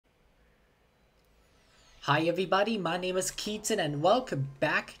Hi everybody, my name is Keaton and welcome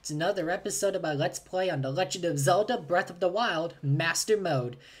back to another episode of my Let's Play on The Legend of Zelda Breath of the Wild Master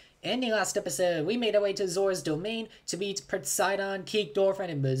Mode. In the last episode, we made our way to Zora's Domain to meet Poseidon, Keekdorf,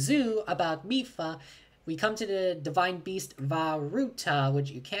 and Mizu about Mipha. We come to the divine beast Varuta, which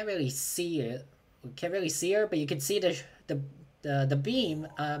you can't really see it. You can't really see her, but you can see the beam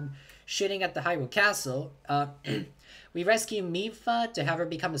shooting at the Hyrule Castle. We rescue Mipha to have her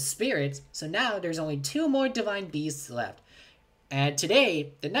become a spirit, so now there's only 2 more divine beasts left. And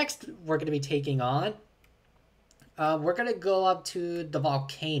today, the next we're going to be taking on, we're going to go up to the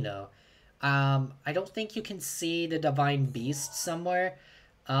volcano. I don't think you can see the divine beast somewhere,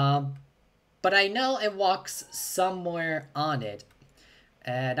 but I know it walks somewhere on it.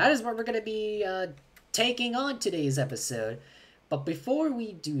 And that is what we're going to be taking on today's episode. But before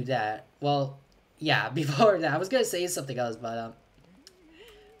we do that, well, yeah, before that, I was going to say something else, but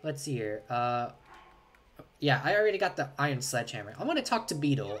let's see here. Yeah, I already got the iron sledgehammer. I want to talk to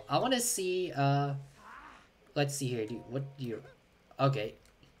Beetle. I want to see, let's see here. Okay.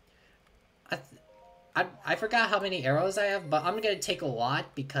 I forgot how many arrows I have, but I'm going to take a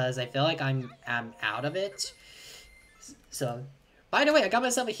lot because I feel like I'm out of it. So, by the way, I got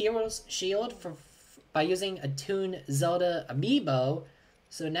myself a hero's shield by using a Toon Zelda amiibo.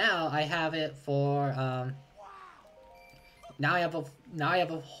 So now I have it for now I have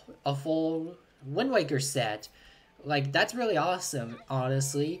a full Wind Waker set. Like, that's really awesome,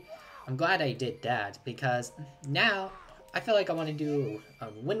 honestly. I'm glad I did that because now I feel like I want to do a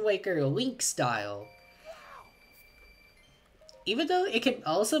Wind Waker Link style. Even though it can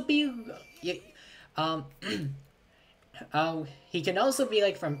also be he can also be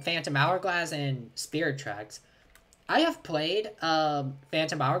like from Phantom Hourglass and Spirit Tracks. I have played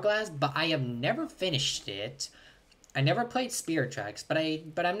Phantom Hourglass, but I have never finished it. I never played Spirit Tracks, but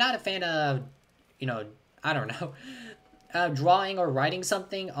I'm not a fan of, you know, I don't know, drawing or writing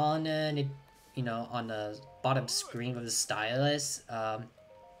something on on the bottom screen of the stylus.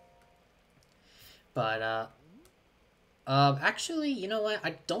 Actually, you know what?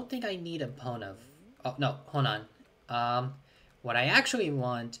 I don't think I need a Epona. Oh no, hold on. What I actually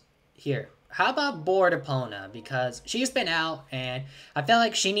want here. How about board Epona? Because she's been out and I feel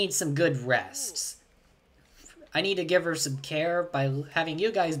like she needs some good rests. I need to give her some care by having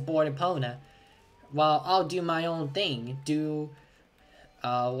you guys board Epona while I'll do my own thing.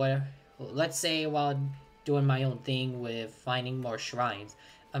 Let's say while doing my own thing with finding more shrines.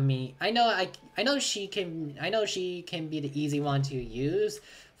 I mean, I know she can be the easy one to use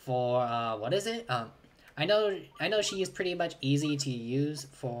for what is it? I know she is pretty much easy to use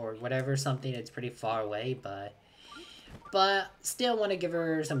for whatever something that's pretty far away, but still want to give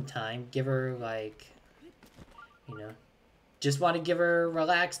her some time. Give her like, just want to give her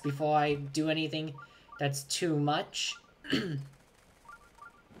relax before I do anything that's too much.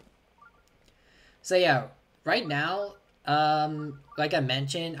 So yeah, right now, like I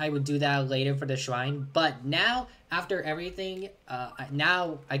mentioned, I would do that later for the shrine, but now, after everything,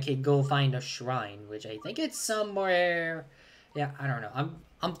 now I could go find a shrine, which I think it's somewhere, yeah, I don't know,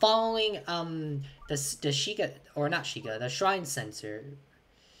 I'm following, the Sheikah, or not Sheikah, the shrine sensor.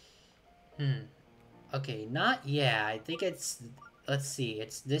 Okay, I think it's, let's see,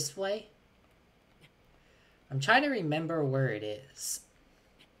 it's this way? I'm trying to remember where it is.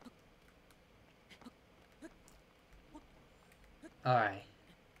 Alright.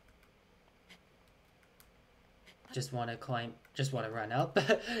 Just want to run up.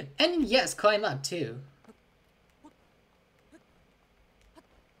 And yes, climb up too.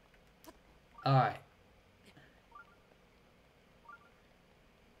 Alright.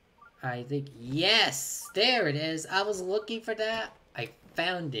 I think, yes! There it is! I was looking for that. I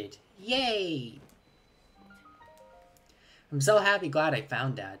found it. Yay! I'm so glad I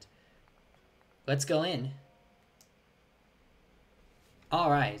found that. Let's go in.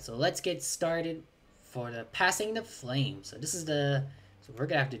 Alright, so let's get started for the passing the flame. So we're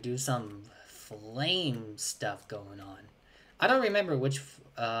gonna have to do some flame stuff going on. I don't remember which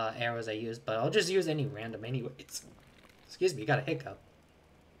arrows I used, but I'll just use any random anyways. Excuse me, got a hiccup.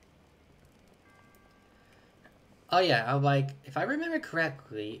 Oh yeah, I'm like, if I remember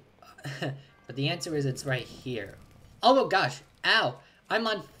correctly, but the answer is it's right here. Oh gosh, ow, I'm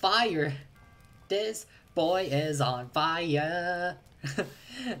on fire. This boy is on fire.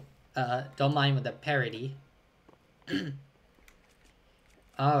 Don't mind with the parody.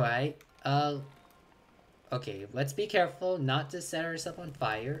 Alright, okay, let's be careful not to set ourselves on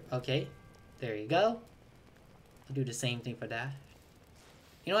fire. Okay, there you go. I'll do the same thing for that.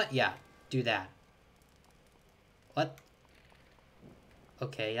 You know what? Yeah, do that. What?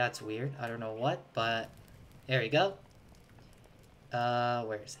 Okay, that's weird. I don't know what, but There we go.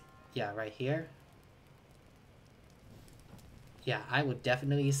 Where is it? Yeah, right here. Yeah, I would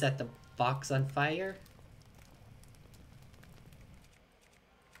definitely set the box on fire.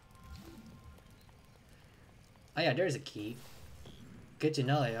 Oh yeah, there's a key. Good to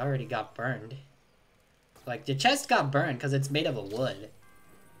know it already got burned. Like, the chest got burned because it's made of a wood.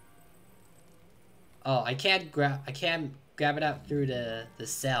 Oh, I can't grab it out through the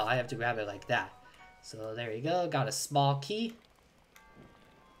cell. I have to grab it like that. So there you go, got a small key.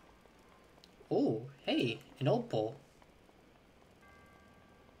 Oh, hey, an opal.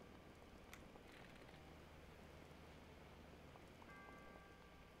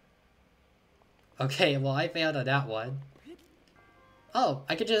 Okay, well I failed on that one. Oh,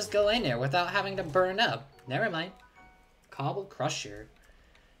 I could just go in there without having to burn up. Never mind. Cobble Crusher.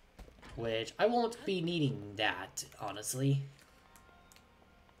 Which, I won't be needing that, honestly.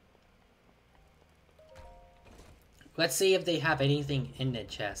 Let's see if they have anything in the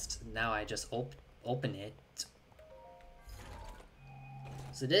chest. Now I just open it.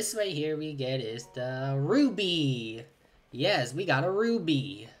 So this right here we get is the ruby. Yes, we got a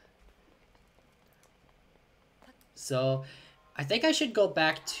ruby. So, I think I should go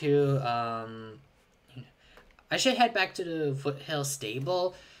back to, I should head back to the Foothill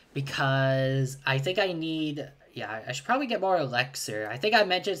Stable because I think I need, yeah, I should probably get more elixir. I think I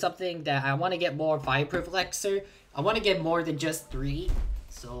mentioned something that I want to get more fireproof elixir. I want to get more than just 3.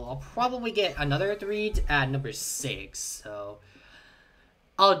 So I'll probably get another 3 to add number 6. So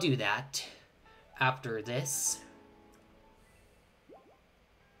I'll do that after this.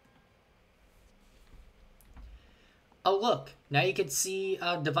 Oh look, now you can see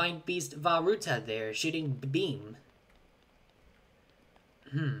Divine Beast Varuta there shooting the beam.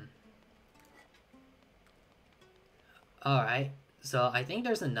 Alright, so I think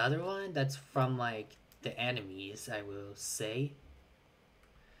there's another one that's from like the enemies, I will say.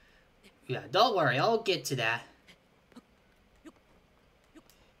 Yeah, don't worry, I'll get to that.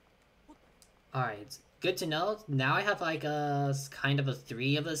 Alright, good to know. Now I have like a kind of a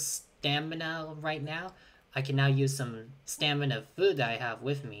 3 of a stamina right now. I can now use some stamina food that I have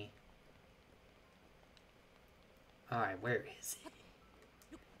with me. Alright, where is it?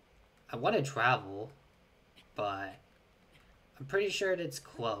 I want to travel, but I'm pretty sure it's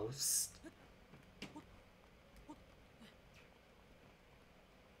close.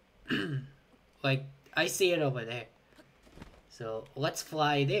 Like, I see it over there. So, let's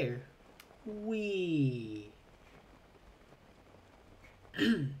fly there. Whee!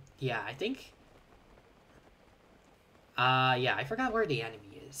 Yeah, I think... yeah, I forgot where the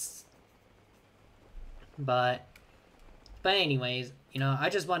enemy is. But anyways, you know, I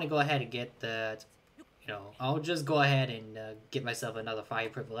just want to go ahead and get the... You know, I'll just go ahead and get myself another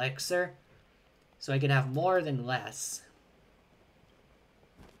fireproof elixir. So I can have more than less.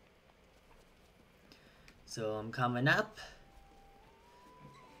 So I'm coming up.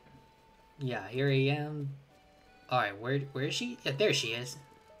 Yeah, here I am. Alright, where is she? Yeah, there she is.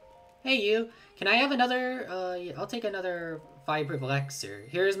 Hey you, can I have another, yeah, I'll take another fireproof elixir.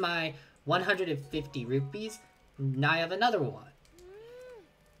 Here's my 150 rupees. Now I have another one.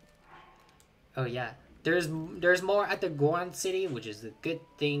 Oh yeah, there's more at the Goron City, which is a good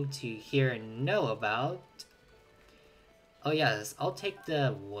thing to hear and know about. Oh yes, I'll take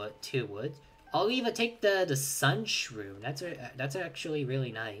the wood, 2 wood. I'll even take the sun shroom. That's actually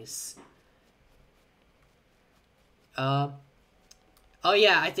really nice. Oh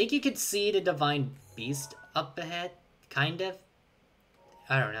yeah, I think you could see the Divine Beast up ahead, kind of.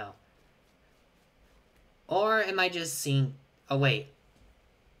 I don't know. Or am I just seeing... Oh wait.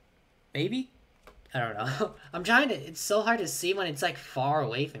 Maybe? I don't know. I'm trying to... It's so hard to see when it's like far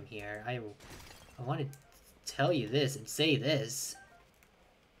away from here. I want to tell you this and say this.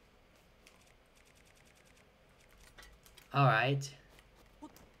 Alright.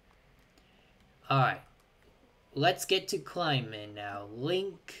 Alright. Let's get to climbing now.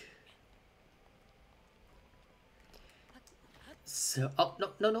 Link. So, oh,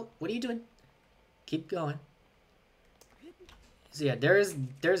 no. What are you doing? Keep going. So yeah, there's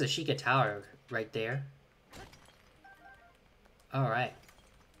a Sheikah Tower right there. Alright.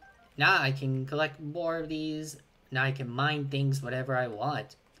 Now I can collect more of these. Now I can mine things whatever I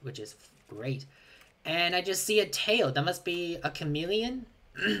want, which is great. And I just see a tail. That must be a chameleon?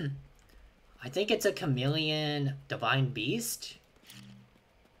 I think it's a chameleon divine beast.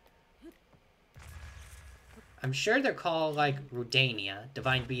 I'm sure they're called, like, Rudania.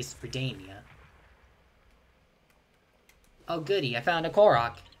 Divine Beast Rudania. Oh, goody. I found a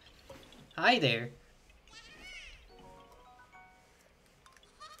Korok. Hi there.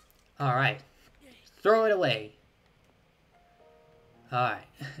 Alright. Throw it away. Alright.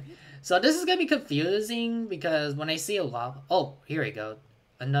 So this is gonna be confusing because when I see a lava... Oh, here we go.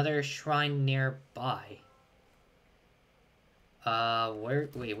 Another shrine nearby. Where...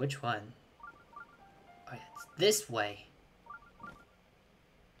 Wait, which one? Oh, it's this way.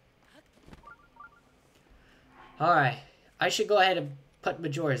 Alright. I should go ahead and put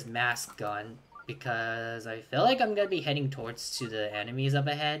Majora's Mask on because I feel like I'm gonna be heading towards to the enemies up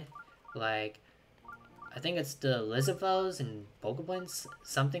ahead. Like... I think it's the Lizavos and Bokoblins,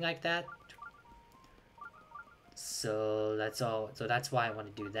 something like that. So that's all. So that's why I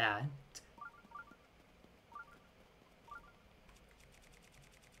want to do that.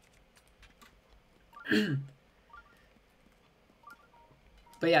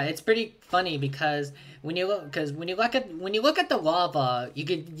 But yeah, it's pretty funny because when you look at the lava, you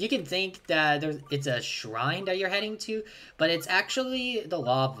can think that it's a shrine that you're heading to, but it's actually the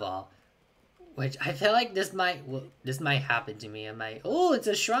lava. Which I feel like this might happen to me. I might, oh, it's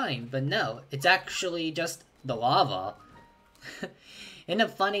a shrine, but no, it's actually just the lava. In a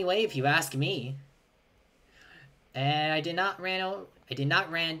funny way, if you ask me. And I did not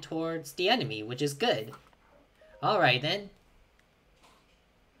ran towards the enemy, which is good. All right then.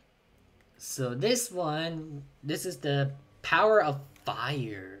 So this is the power of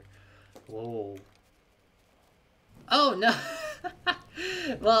fire. Whoa. Oh no.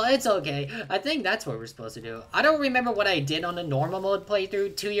 Well, it's okay. I think that's what we're supposed to do. I don't remember what I did on the normal mode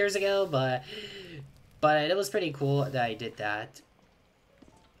playthrough 2 years ago, but it was pretty cool that I did that.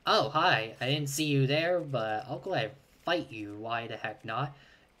 Oh, hi. I didn't see you there, but I'll go ahead and fight you. Why the heck not?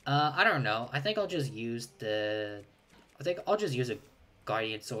 I don't know. I think I'll just use a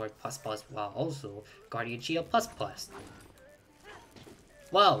Guardian Sword plus plus, while also Guardian Shield plus plus.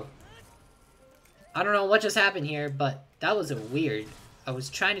 Whoa. I don't know what just happened here, but that was a weird... I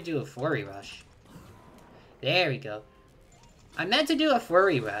was trying to do a flurry rush. There we go. I meant to do a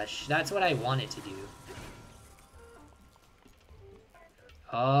flurry rush. That's what I wanted to do.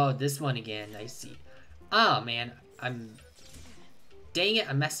 Oh, this one again. I see. Oh, man. Dang it,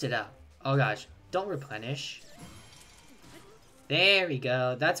 I messed it up. Oh, gosh. Don't replenish. There we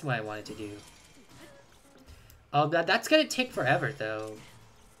go. That's what I wanted to do. Oh, that's gonna take forever, though.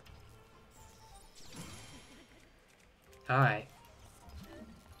 Alright.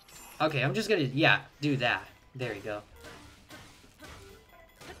 Okay, I'm just gonna, yeah, do that. There we go.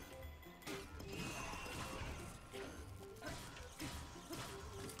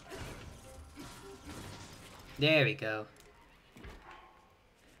 There we go.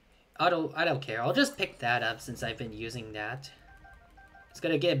 I don't care. I'll just pick that up since I've been using that. It's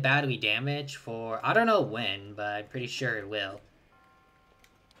gonna get badly damaged for, I don't know when, but I'm pretty sure it will.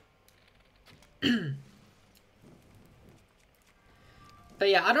 But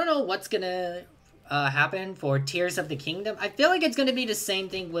yeah, I don't know what's gonna happen for Tears of the Kingdom. I feel like it's gonna be the same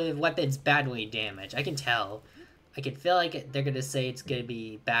thing with weapons badly damaged. I can tell. I can feel like they're gonna say it's gonna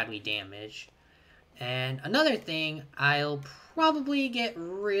be badly damaged. And another thing, I'll probably get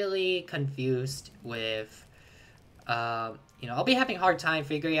really confused with, you know, I'll be having a hard time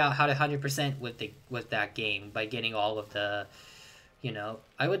figuring out how to 100% with that game by getting all of the, you know,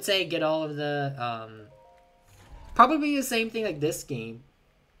 I would say get all of the, probably the same thing like this game.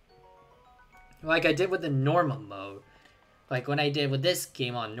 Like I did with the normal mode. Like when I did with this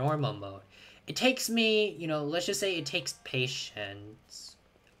game on normal mode. It takes me, you know, let's just say it takes patience.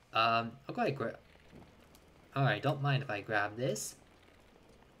 I'll go ahead and grab... Alright, don't mind if I grab this.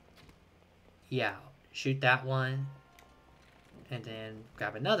 Yeah, shoot that one. And then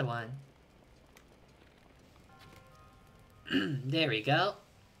grab another one. There we go.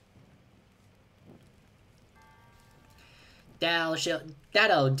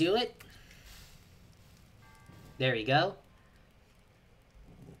 That'll do it. There we go.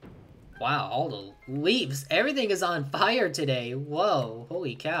 Wow, all the leaves. Everything is on fire today. Whoa,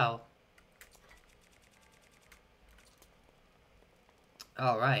 holy cow.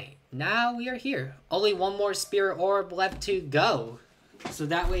 Alright, now we are here. Only one more spirit orb left to go. So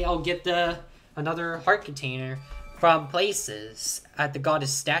that way I'll get another heart container from places at the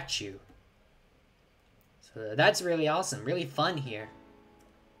goddess statue. So that's really awesome, really fun here.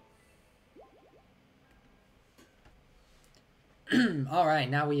 Alright,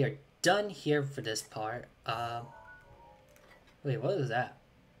 now we are done here for this part. Wait, what was that?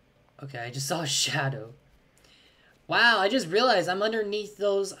 Okay, I just saw a shadow. Wow, I just realized I'm underneath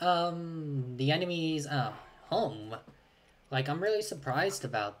those, the enemy's, home. Like, I'm really surprised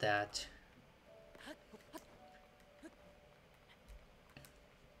about that.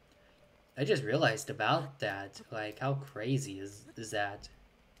 I just realized about that. Like, how crazy is that?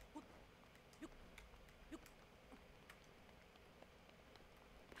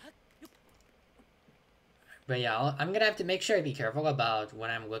 But yeah, I'm gonna have to make sure I be careful about when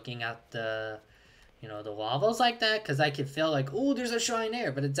I'm looking at the, the lavas like that, because I could feel like, oh, there's a shrine there,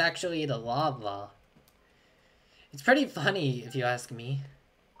 but it's actually the lava. It's pretty funny, if you ask me.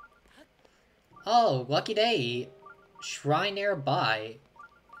 Oh, lucky day. Shrine nearby.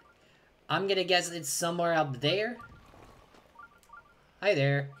 I'm gonna guess it's somewhere up there. Hi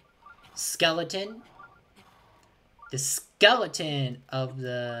there. Skeleton. The skeleton of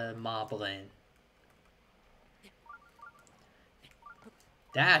the moblin.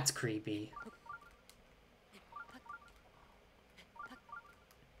 That's creepy.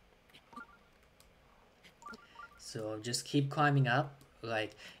 So just keep climbing up.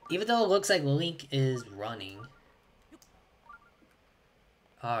 Like, even though it looks like Link is running.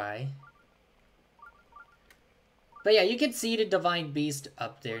 Alright. But yeah, you can see the Divine Beast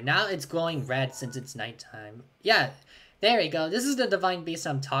up there. Now it's glowing red since it's nighttime. Yeah, there you go. This is the Divine Beast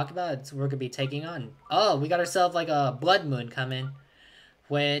I'm talking about. It's we're gonna be taking on. Oh, we got ourselves like a Blood Moon coming.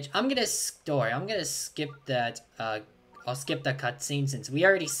 Which, I'm gonna skip that, I'll skip that cutscene since we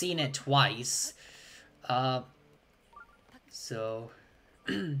already seen it twice. So,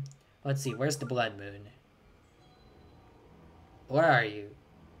 let's see, where's the Blood Moon? Where are you?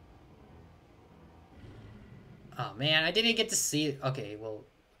 Oh man, I didn't get to see it. Okay, well,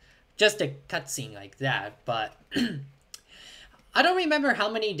 just a cutscene like that, but I don't remember how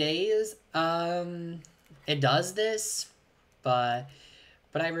many days, it does this, but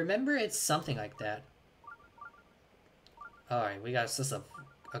I remember it's something like that. Alright, we got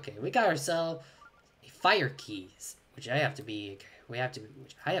ourselves fire keys, which I have to be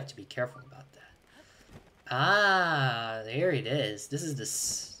careful about that. Ah, there it is. This is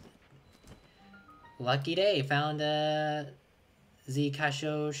this lucky day. Found a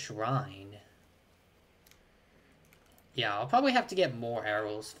Zikasho shrine. Yeah, I'll probably have to get more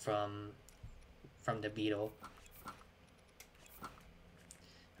arrows from the beetle.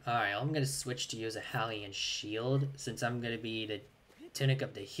 Alright, I'm gonna switch to use a Hallian shield since I'm gonna be the Tunic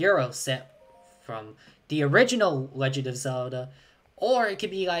of the Hero set from the original Legend of Zelda, or it could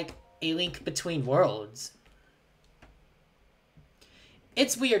be like a Link Between Worlds.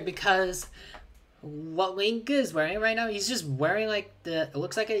 It's weird because what Link is wearing right now, he's just wearing like it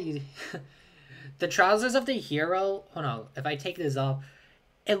looks like a the trousers of the hero. Hold on, if I take this off,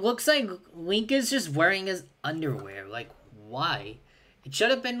 it looks like Link is just wearing his underwear. Like, why? It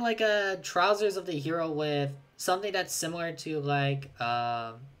should have been like a trousers of the hero with something that's similar to like,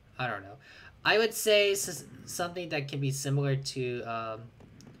 I don't know. I would say something that can be similar to, a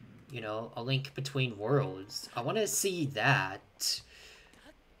Link Between Worlds. I want to see that.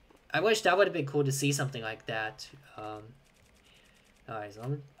 I wish that would have been cool to see something like that. Alright,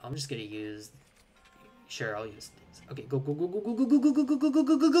 so I'm just gonna use. Sure, I'll use this. Okay, go go go go go go go go go go go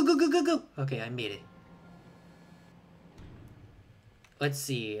go go go go go go go. Okay, I made it. Let's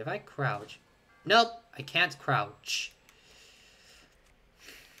see if I crouch. Nope, I can't crouch.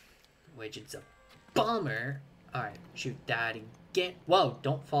 Which it's a bummer. Alright, shoot that again. Whoa,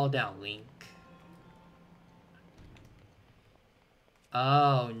 don't fall down, Link.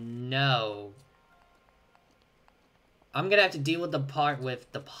 Oh no. I'm gonna have to deal with the part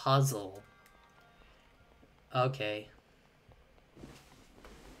with the puzzle. Okay.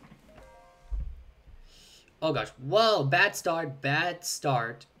 Oh gosh. Whoa, bad start, bad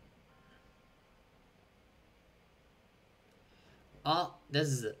start. Oh, this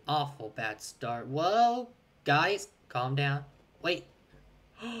is an awful bad start. Whoa, guys, calm down. Wait.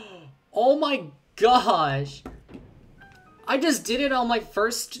 Oh my gosh. I just did it on my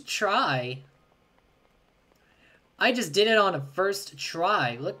first try. I just did it on a first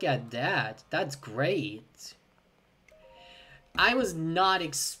try. Look at that. That's great. I was not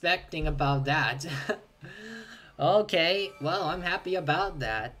expecting about that. Okay, well, I'm happy about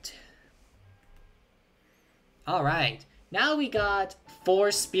that. Alright, now we got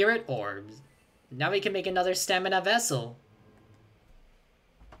 4 spirit orbs. Now we can make another stamina vessel.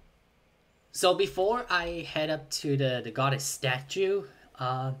 So before I head up to the goddess statue,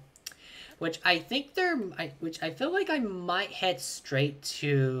 which I think which I feel like I might head straight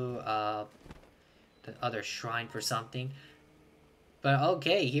to the other shrine for something. But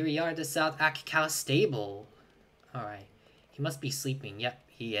okay, here we are at the South Akikawa stable. Alright, he must be sleeping. Yep,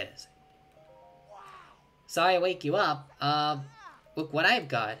 he is. Sorry I wake you up. Look what I've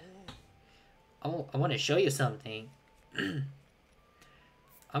got. I want to show you something.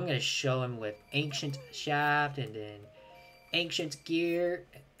 I'm gonna show him with Ancient Shaft, and then Ancient Gear,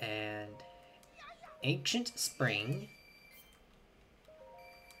 and Ancient Spring.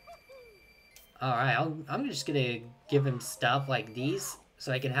 Alright, I'm just gonna give him stuff like these,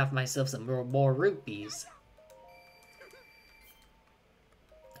 so I can have myself some more rupees.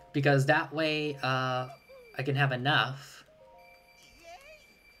 because that way I can have enough.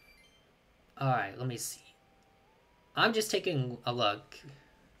 Alright, let me see. I'm just taking a look.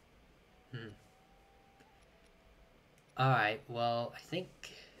 Alright, well, I think...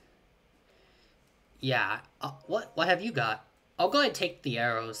 Yeah, what have you got? I'll go ahead and take the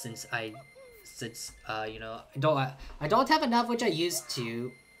arrows since you know, I don't have enough, which I used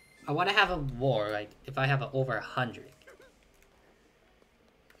to. I want to have a war, like, if I have over 100.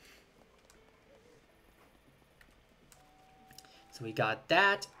 So we got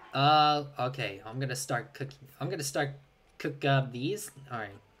that. Okay, I'm gonna start cooking. I'm gonna start cook up these.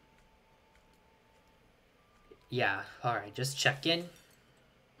 Alright. Yeah, alright, just check in.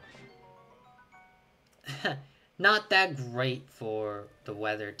 Not that great for the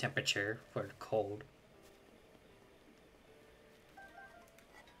weather temperature, for the cold.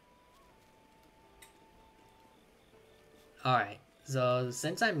 Alright, so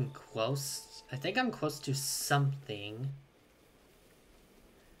since I'm close, I think I'm close to something.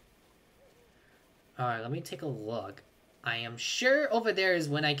 Alright, let me take a look. I am sure over there is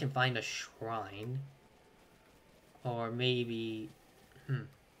when I can find a shrine. Or maybe...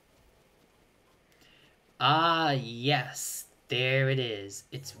 Ah, yes. There it is.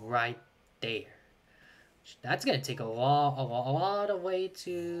 It's right there. That's gonna take a lot of way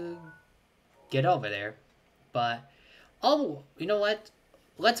to get over there. But, oh, you know what?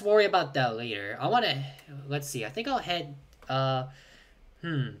 Let's worry about that later. I wanna... Let's see. I think I'll head... I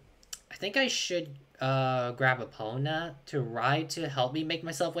think I should grab a Pona to ride to help me make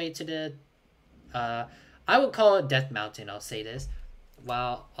myself way to the... I would call it Death Mountain, I'll say this.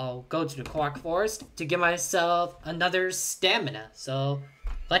 Well, I'll go to the Quark Forest to give myself another stamina. So,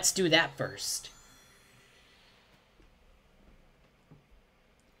 let's do that first.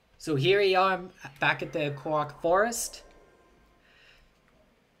 So here we are back at the Quark Forest.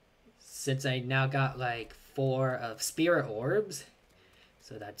 Since I now got like 4 of Spirit Orbs.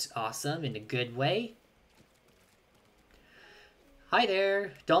 So that's awesome in a good way. Hi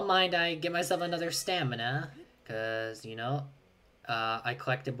there. Don't mind I get myself another stamina. Because, you know, I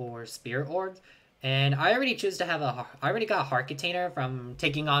collected more Spirit Orbs. And I already choose to have I already got a Heart Container from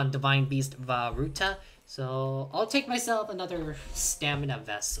taking on Divine Beast Varuta. So I'll take myself another stamina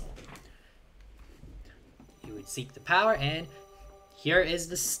vessel. You would seek the power, and here is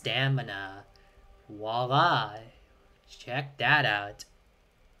the stamina. Voila. Check that out.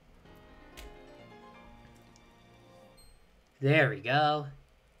 There we go.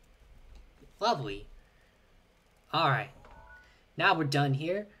 Lovely. Alright. Now we're done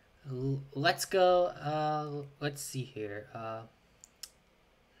here. Let's go, let's see here. I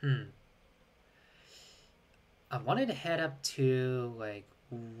wanted to head up to, like,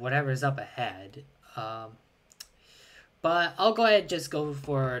 whatever's up ahead. But I'll go ahead and just go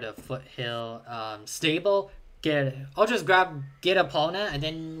for the foothill, stable. I'll just get a Pona, and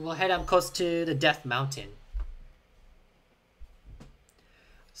then we'll head up close to the Death Mountain.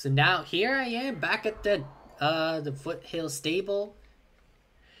 So now here I am back at the foothill stable.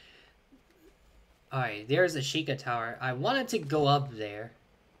 Alright, there's a Sheikah Tower. I wanted to go up there.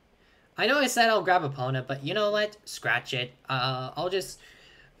 I know I said I'll grab a Pona, but you know what? Scratch it. I'll just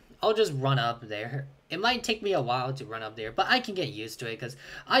run up there. It might take me a while to run up there, but I can get used to it because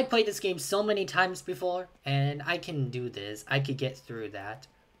I played this game so many times before, and I can do this. I could get through that.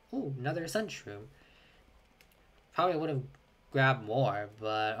 Ooh, another Sunshroom. Probably would have grabbed more,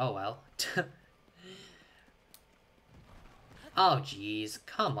 but oh well. Oh jeez,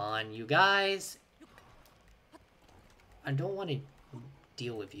 come on, you guys. I don't want to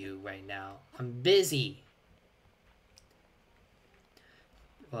deal with you right now. I'm busy.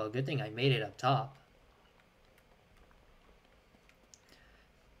 Well, good thing I made it up top.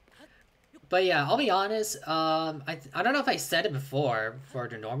 But yeah, I'll be honest, I don't know if I said it before for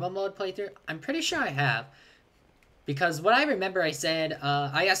the normal mode playthrough. I'm pretty sure I have. Because what I remember I said,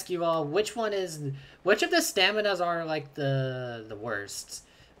 I asked you all which of the staminas are like the worst.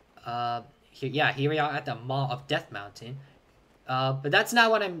 Here we are at the Maw of Death Mountain. But that's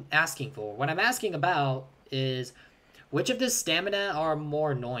not what I'm asking for. What I'm asking about is which of the stamina are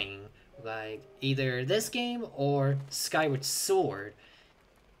more annoying? Like either this game or Skyward Sword.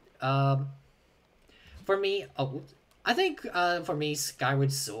 For me, I think for me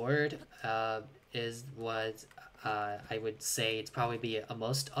Skyward Sword is what I would say it's probably be a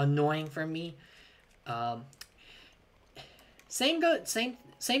most annoying for me. Same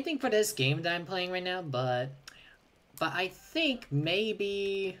thing for this game that I'm playing right now, but I think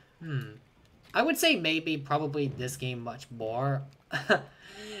maybe I would say maybe probably this game much more.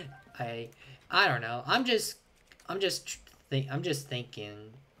 I don't know. I'm just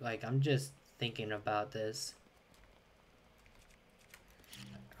thinking Like, I'm just thinking about this.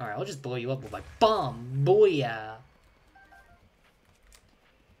 Alright, I'll just blow you up with my bomb. Booyah!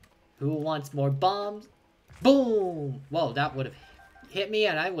 Who wants more bombs? Boom! Whoa, that would have hit me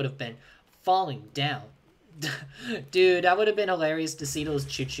and I would have been falling down. Dude, that would have been hilarious to see those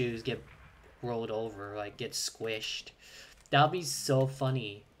choo-choos get rolled over, like get squished. That would be so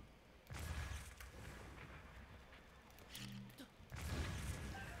funny.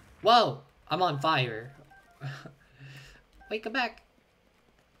 Whoa! I'm on fire. Wait, come back.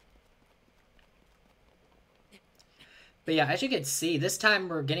 But yeah, as you can see, this time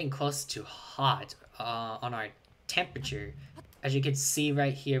we're getting close to hot on our temperature. As you can see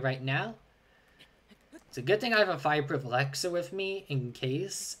right here, right now. It's a good thing I have a fireproof Alexa with me in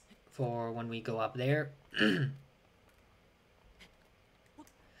case for when we go up there.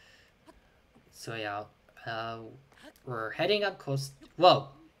 So yeah, we're heading up close. Whoa!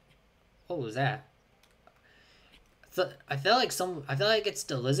 What was that? I feel like it's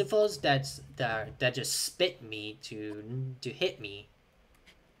the lizardfolds that just spit me to hit me,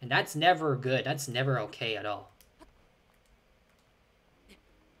 and that's never good. That's never okay at all.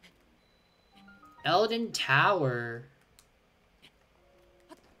 Elden Tower.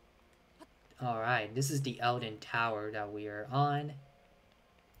 All right, this is the Elden Tower that we are on.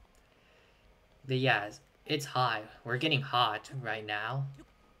 But yeah, it's hot. We're getting hot right now.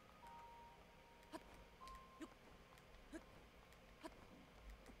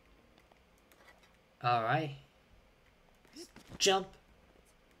 Alright. Jump.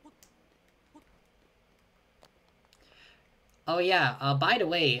 Oh yeah, by the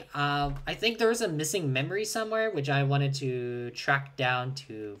way, I think there's a missing memory somewhere, which I wanted to track down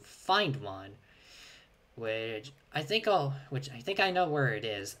to find one. Which I think I know where it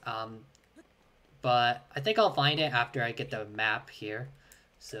is. But I think I'll find it after I get the map here.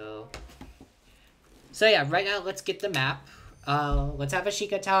 So yeah, right now let's get the map. Let's have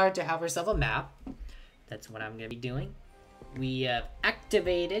Ashika tell her to have herself a map. That's what I'm gonna be doing. We have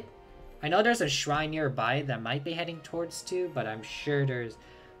activated. I know there's a shrine nearby that might be heading towards to, but I'm sure there's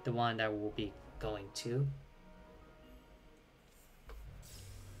the one that we'll be going to.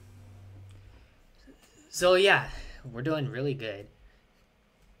 So yeah, we're doing really good.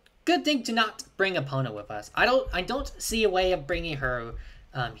 Good thing to not bring Epona with us. I don't see a way of bringing her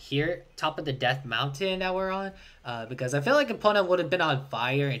here, top of the Death Mountain that we're on, because I feel like Epona would have been on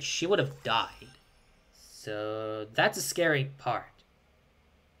fire and she would have died. So that's a scary part.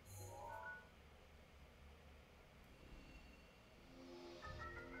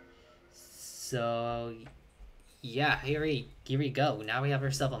 So yeah, here we go. Now we have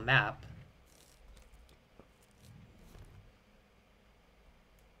ourselves a map.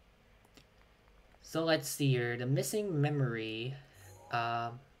 So let's see here. The missing memory.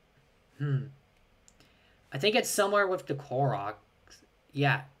 I think it's somewhere with the Korok.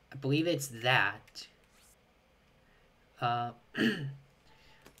 Yeah, I believe it's that.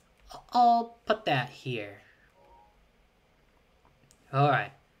 I'll put that here.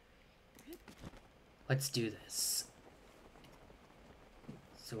 Alright. Let's do this.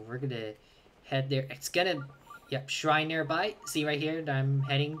 So we're gonna head there. It's gonna... Yep, shrine nearby. See right here that I'm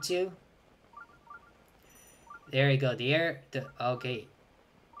heading to? There you go. Okay.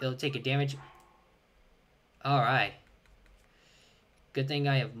 It'll take a damage. Alright. Good thing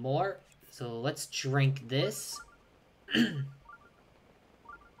I have more. So let's drink this.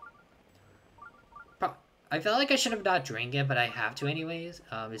 I felt like I should have not drank it, but I have to anyways.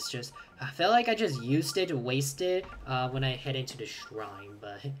 It's just, I felt like I just used it to waste it when I head into the shrine,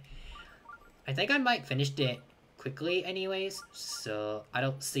 but I think I might finish it quickly anyways, so I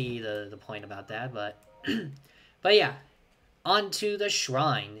don't see the point about that, but but yeah, on to the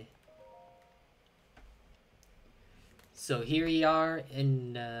shrine. So here we are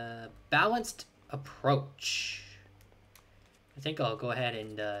in balanced approach. I think I'll go ahead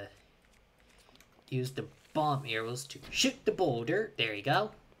and use the bomb arrows to shoot the boulder. There you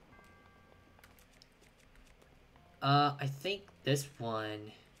go. I think this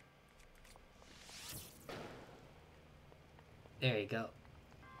one... There you go.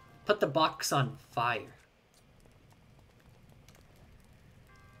 Put the box on fire.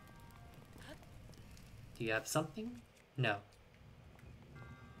 Do you have something? No.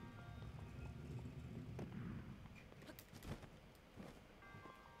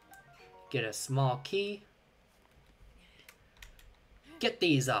 Get a small key. Get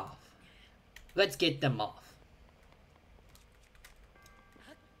these off. Let's get them off.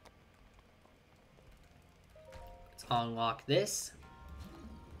 Let's unlock this.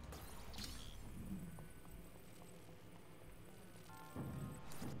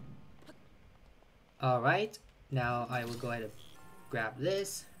 Alright, now I will go ahead and grab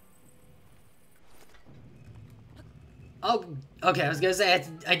this. Oh, okay, I was gonna say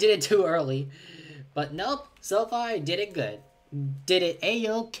I did it too early. But nope, so far I did it good. Did it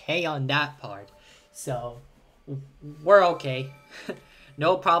a-okay on that part. So, we're okay.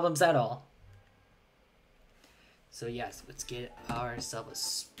 No problems at all. So yes, let's get ourselves a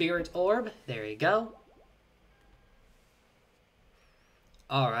spirit orb. There you go.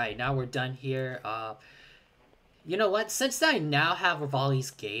 Alright, now we're done here. You know what? Since I now have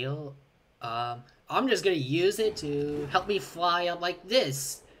Rivali's Gale, I'm just gonna use it to help me fly up like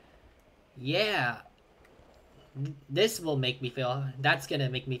this. Yeah. This will make me feel... That's gonna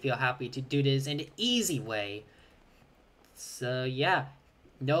make me feel happy to do this in an easy way. So yeah,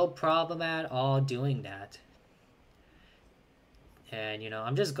 no problem at all doing that. And you know,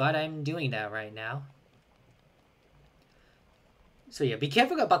 I'm just glad I'm doing that right now. So yeah, be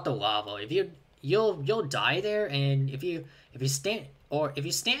careful about the lava. If you'll die there, and if you stand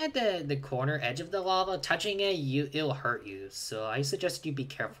at the corner edge of the lava, touching it, it'll hurt you. So I suggest you be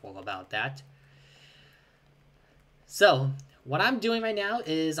careful about that. So what I'm doing right now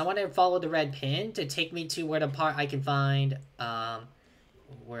is I want to follow the red pin to take me to where the part I can find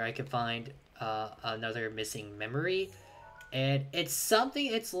another missing memory, and it's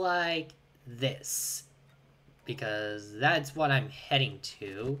like this, because that's what I'm heading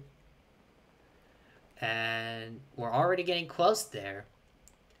to. And we're already getting close there.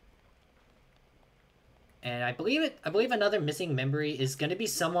 And I believe another missing memory is going to be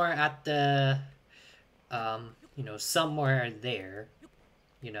somewhere at the, you know, somewhere there.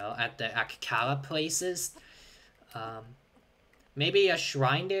 You know, at the Akakala places. Maybe a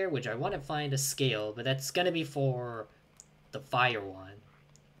shrine there, which I want to find a scale, but that's going to be for the fire one.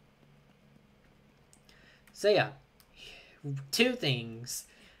 So yeah, two things.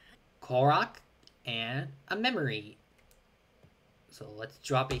 Korok and a memory. So let's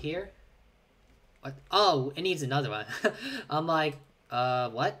drop it here. What? Oh, it needs another one. I'm like,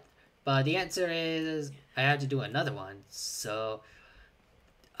 what? But the answer is I have to do another one. So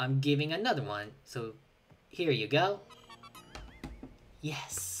I'm giving another one. So here you go.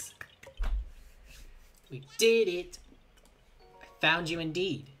 Yes. We did it. I found you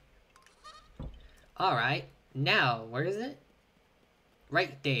indeed. Alright. Now, where is it?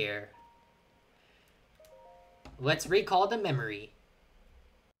 Right there. Let's recall the memory.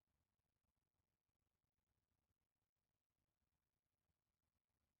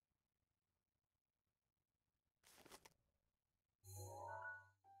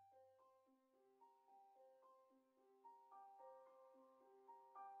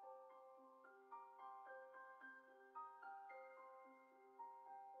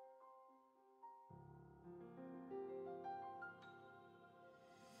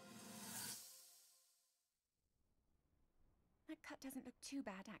 That cut doesn't look too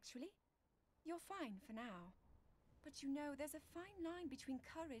bad, actually. You're fine for now. But you know, there's a fine line between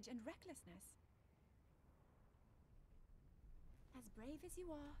courage and recklessness. As brave as you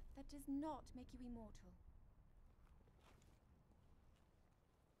are, that does not make you immortal.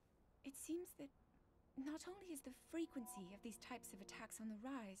 It seems that not only is the frequency of these types of attacks on the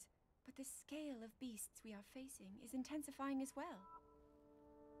rise, but the scale of beasts we are facing is intensifying as well.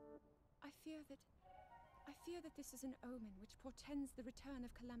 I fear that this is an omen which portends the return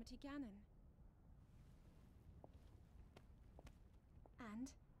of Calamity Ganon.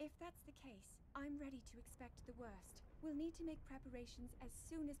 And, if that's the case, I'm ready to expect the worst. We'll need to make preparations as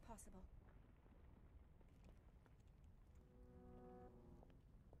soon as possible.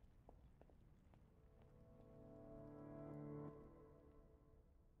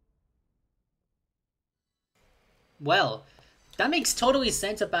 Well, that makes totally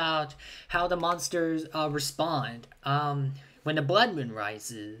sense about how the monsters respond when the blood moon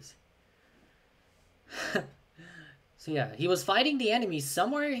rises. So yeah, he was fighting the enemy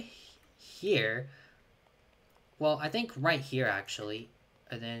somewhere here. Well, I think right here actually.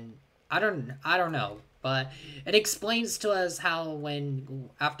 And then I don't know, but it explains to us how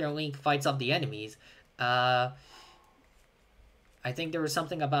after Link fights off the enemies, I think there was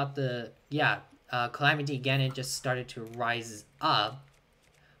something about Calamity Ganon just started to rise up.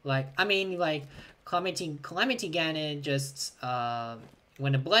 Like Calamity Ganon just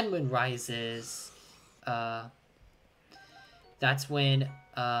when the blood moon rises, that's when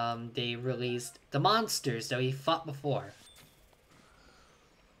they released the monsters that we fought before.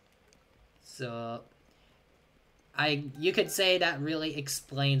 So you could say that really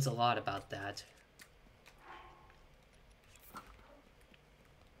explains a lot about that.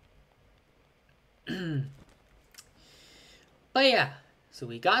 But yeah, so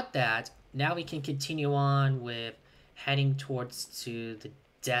we got that. now we can continue on with heading towards to the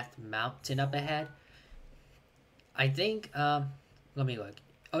Death Mountain up ahead. I think, let me look.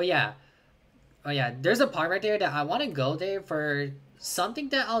 Oh yeah. Oh yeah, there's a part right there that I want to go there for something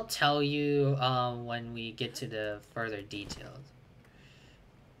that I'll tell you when we get to the further details.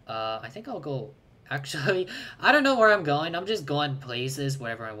 I think I'll go... Actually, I don't know where I'm going. I'm just going places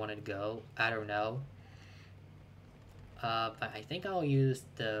wherever I wanted to go. I don't know. But I think I'll use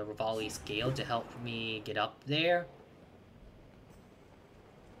the Rivali scale to help me get up there.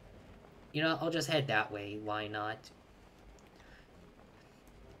 You know, I'll just head that way. Why not?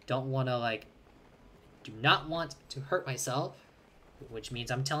 Don't want to, like... Do not want to hurt myself. Which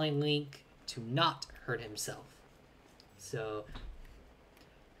means I'm telling Link to not hurt himself. So...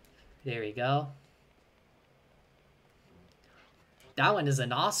 There we go. That one is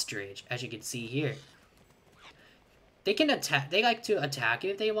an ostrich, as you can see here. They can attack. They like to attack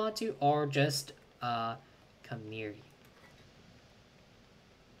you if they want to, or just come near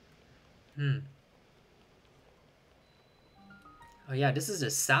you. Oh yeah, this is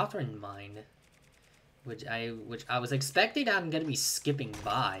a southern mine, which I was expecting I'm gonna be skipping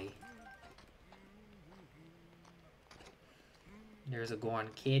by. There's a Goron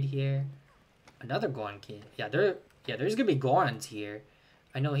kid here. Another Goron kid. Yeah, there's gonna be Gorons here.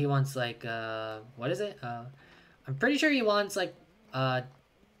 I know he wants like what is it? I'm pretty sure he wants like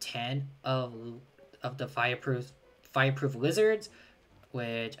 10 of the fireproof lizards,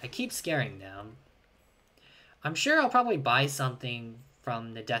 which I keep scaring them. I'm sure I'll probably buy something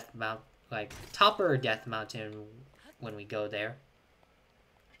from the Death Mount, like Topper Death Mountain, when we go there.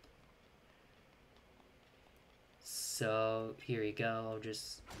 So here we go.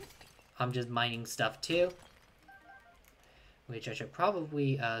 I'm just mining stuff too, which I should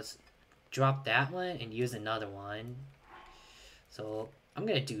probably drop that one and use another one. So I'm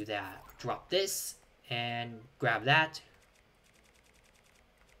gonna do that. Drop this and grab that.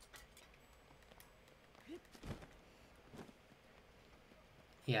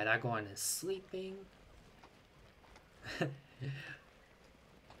 Yeah, that Goron is sleeping.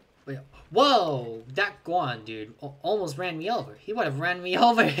 Whoa! That Goron, dude, almost ran me over. He would have ran me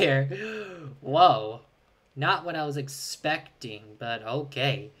over here. Whoa. Not what I was expecting, but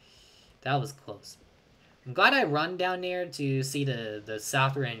okay. That was close. I'm glad I run down there to see the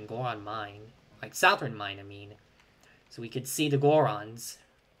Southern Goron mine. Like, Southern mine, I mean. So we could see the Gorons.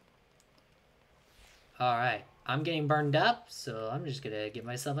 Alright. I'm getting burned up, so I'm just gonna give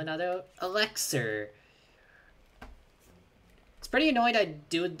myself another elixir. It's pretty annoying that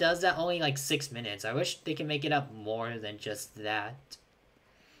dude does that only like 6 minutes. I wish they could make it up more than just that.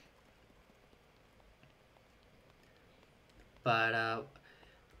 But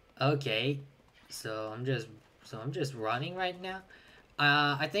okay. So I'm just running right now.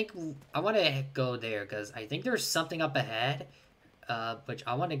 I think I want to go there because I think there's something up ahead. But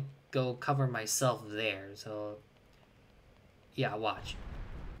I want to go cover myself there. So yeah, watch.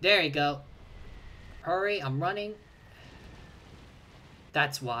 There you go. Hurry, I'm running.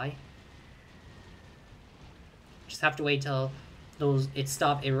 That's why. Just have to wait till it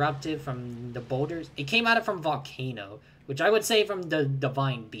stopped erupted from the boulders. It came out from volcano, which I would say from the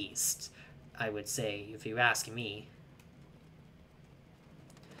divine beast. I would say, if you ask me.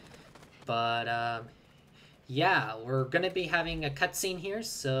 But yeah, we're gonna be having a cutscene here,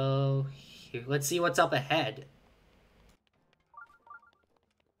 so let's see what's up ahead.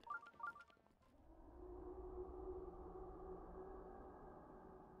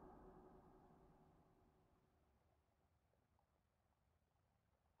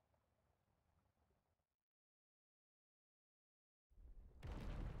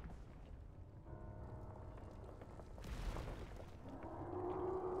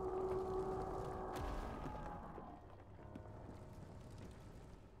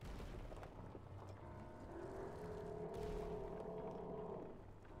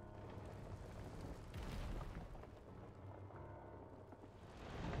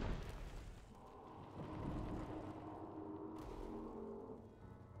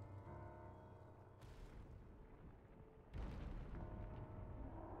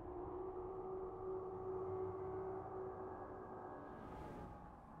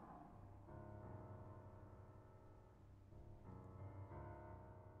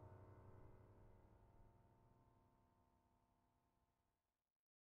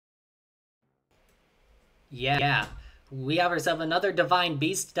 Yeah, we have ourselves another divine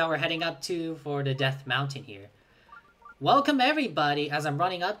beast that we're heading up to for the Death Mountain here. Welcome everybody, as I'm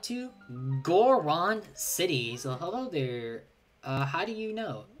running up to Goron City. So hello there. How do you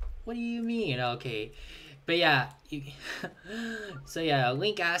know? What do you mean? Okay. But yeah, so yeah,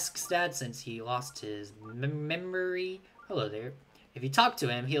 Link asks that since he lost his memory. Hello there. If you talk to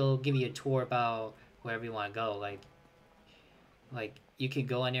him, he'll give you a tour about wherever you want to go. Like you can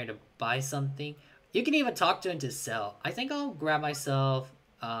go in there to buy something. You can even talk to him to sell. I think I'll grab myself.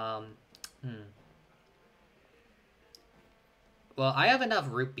 Well, I have enough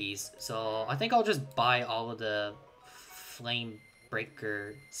rupees, so I think I'll just buy all of the flame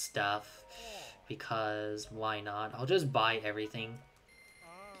breaker stuff because why not? I'll just buy everything.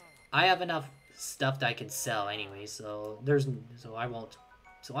 I have enough stuff that I can sell anyway, so I won't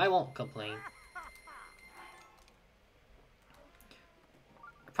complain.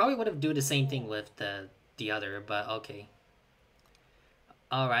 I probably would have do the same thing with the other, but okay.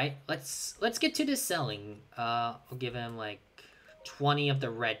 All right, let's get to the selling. I'll give him like 20 of the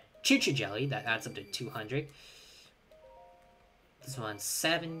red choo-choo jelly. That adds up to 200. This one's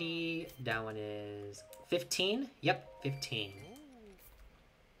 70. That one is 15. Yep, 15.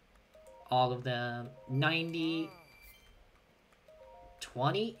 All of them 90.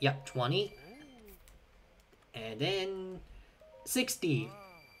 20. Yep, 20. And then 60.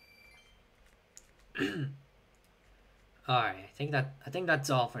 Alright, I think that's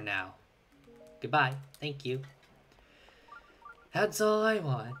all for now. Goodbye. Thank you. That's all I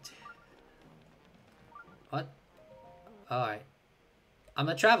want. What? Alright. I'm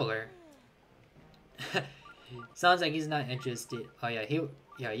a traveler. Sounds like he's not interested. Oh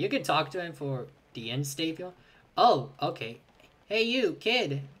yeah, you can talk to him for the end state if you want. Oh, okay. Hey you,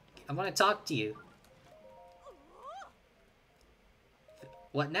 kid. I want to talk to you.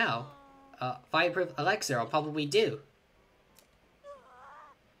 What now? Fireproof elixir I'll probably do.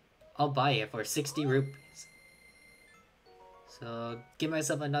 I'll buy it for 60 rupees. So, give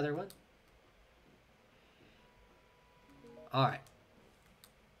myself another one. Alright.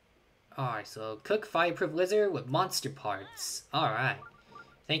 Alright, so cook fireproof lizard with monster parts. Alright.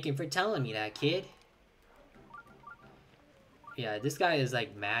 Thank you for telling me that, kid. Yeah, this guy is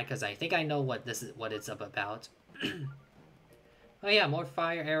like mad because I think I know what it's up about. Oh yeah, more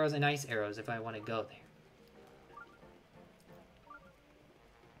fire arrows and ice arrows if I want to go there.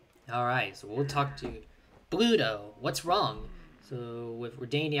 Alright, so we'll talk to Bludo. What's wrong? So, with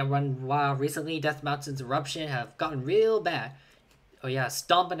Redania run wild recently, Death Mountain's eruption have gotten real bad. Oh yeah,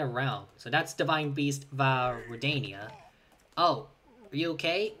 stomping around. So that's Divine Beast via Redania. Oh, are you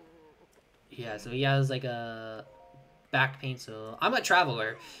okay? Yeah, so he has like a back pain, so I'm a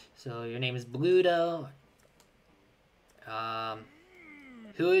traveler. So your name is Bludo.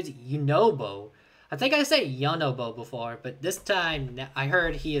 Who is Yunobo? I think I said Yunobo before, but this time I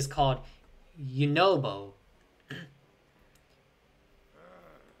heard he is called Yunobo.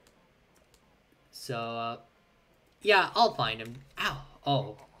 So, yeah, I'll find him. Ow.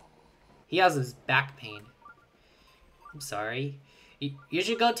 Oh. He has his back pain. I'm sorry. You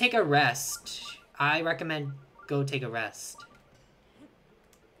should go take a rest. I recommend go take a rest.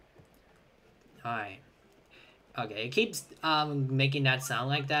 Alright. Okay, it keeps making that sound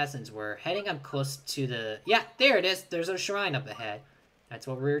like that since we're heading up close to the... Yeah, there it is. There's a shrine up ahead. That's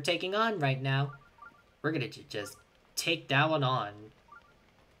what we're taking on right now. We're gonna just take that one on.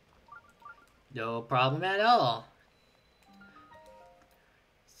 No problem at all.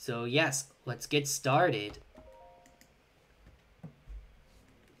 So yes, let's get started.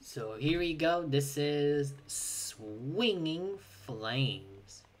 So here we go. This is Swinging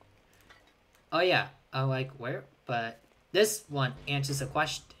Flames. Oh yeah, I like where? But this one answers a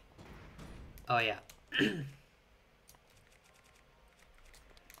question. Oh yeah.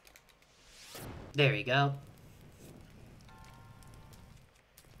 There we go.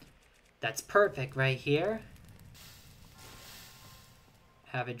 That's perfect right here.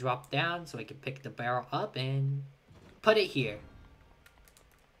 Have it drop down so I can pick the barrel up and put it here.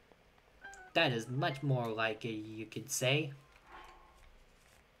 That is much more like it, you could say.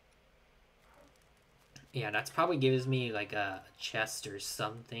 Yeah, that's probably gives me like a chest or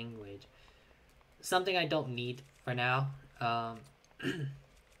something, which something I don't need for now.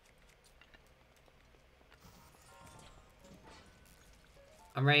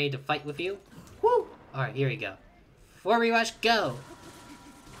 I'm ready to fight with you. Woo! Alright, here we go. Before we rush, go!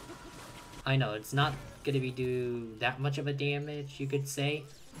 I know, it's not gonna be do that much of a damage, you could say.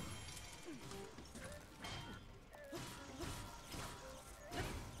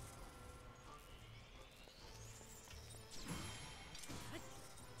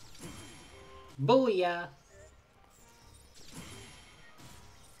 Booyah!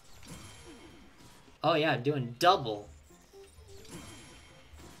 Oh yeah, doing double.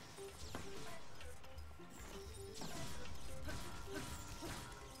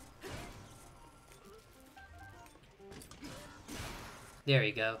 There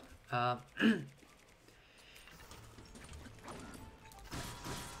we go.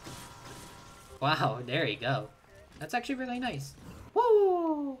 Wow, there you go. That's actually really nice.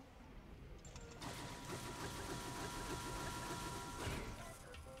 Woo!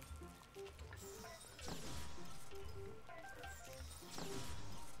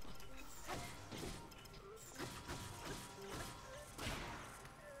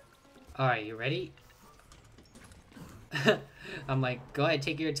 Alright, you ready? I'm like, go ahead,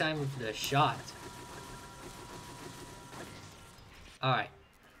 take your time with the shot. Alright.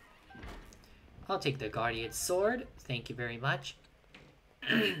 I'll take the Guardian Sword. Thank you very much.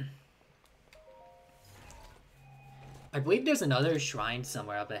 I believe there's another shrine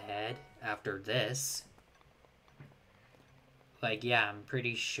somewhere up ahead after this. Like, yeah, I'm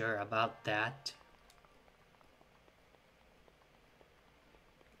pretty sure about that.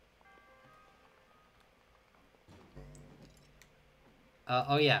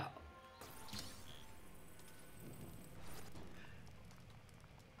 Oh yeah.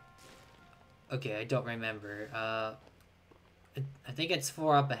 Okay, I don't remember. I think it's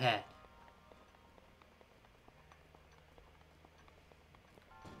 4 up ahead.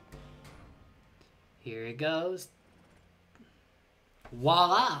 Here it goes.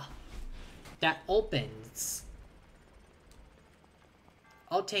 Voila! That opens.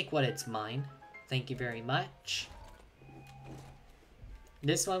 I'll take what it's mine. Thank you very much.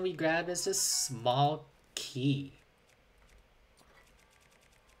 This one we grab is a small key.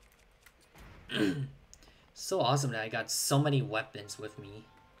 So awesome that I got so many weapons with me.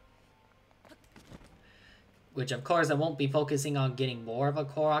 Which of course I won't be focusing on getting more of a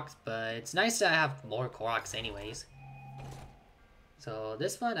Koroks, but it's nice to have more Koroks anyways. So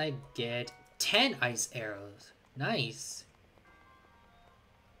this one I get 10 ice arrows. Nice.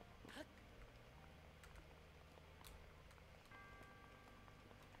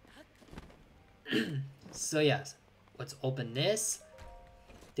 So yes, let's open this.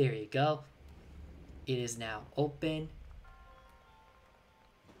 There you go. It is now open.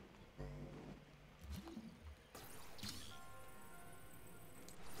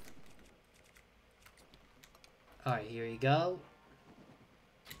 Alright, here you go.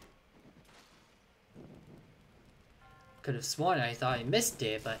 Could have sworn I thought I missed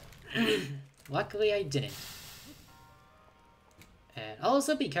it, but luckily I didn't. And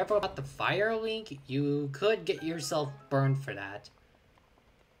also be careful about the fire link. You could get yourself burned for that.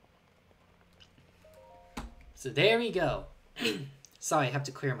 So there we go. Sorry, I have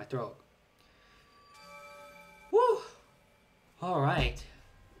to clear my throat. Woo! Alright.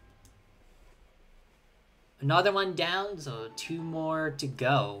 Another one down, so 2 more to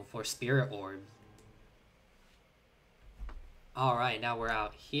go for Spirit Orbs. Alright, now we're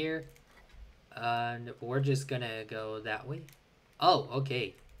out here. And we're just gonna go that way. Oh,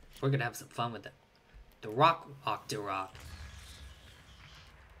 okay. We're gonna have some fun with it. The Rock Octorok.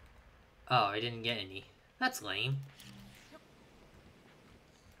 Oh, I didn't get any. That's lame.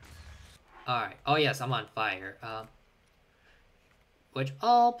 Alright. Oh yes, I'm on fire. Which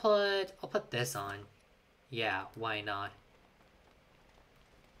I'll put this on. Yeah, why not?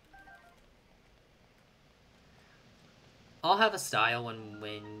 I'll have a style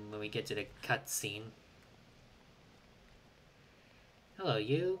when we get to the cutscene. Hello,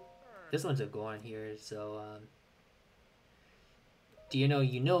 you. This one's a Goron here, so do you know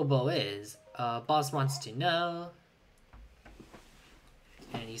Yunobo is? Boss wants to know.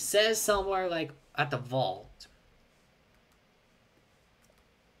 And he says somewhere like at the vault.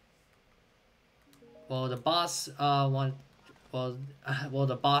 Well, the boss the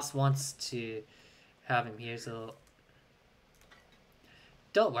boss wants to have him here, so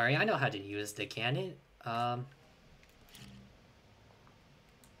don't worry, I know how to use the cannon.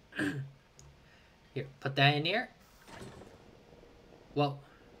 Here, put that in here. Whoa.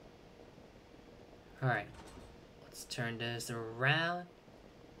 Alright. Let's turn this around.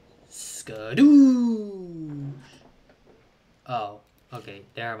 Skadoosh! Oh, okay,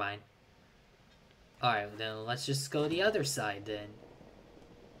 never mind. Alright, then let's just go the other side then.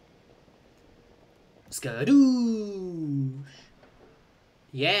 Skadoosh!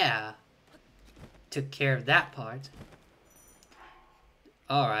 Yeah! Took care of that part.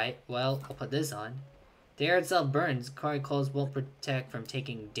 Alright, well, I'll put this on. The air itself burns. Caricles won't protect from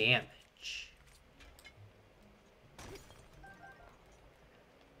taking damage.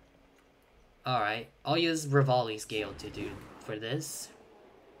 Alright, I'll use Rivali's Gale to do for this.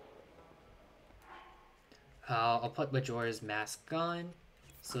 I'll put Majora's Mask on,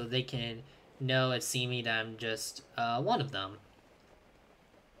 so they can know and see me that I'm just one of them.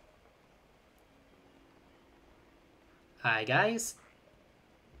 Hi guys.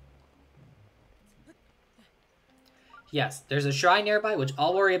 Yes, there's a shrine nearby, which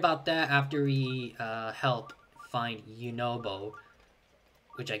I'll worry about that after we help find Yunobo.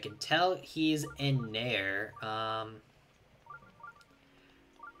 Which I can tell he's in there.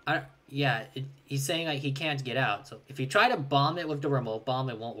 He's saying like he can't get out. So if you try to bomb it with the remote bomb,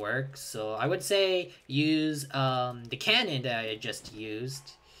 it won't work. So I would say use the cannon that I just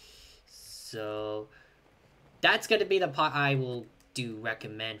used. So that's gonna be the part I will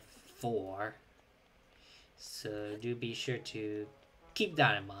recommend for. So do be sure to keep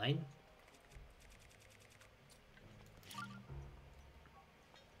that in mind.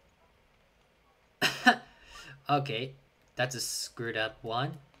 Okay, that's a screwed up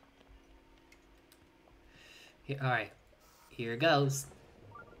one. Here, alright, here it goes.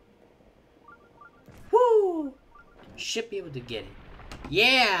 Woo! Should be able to get it.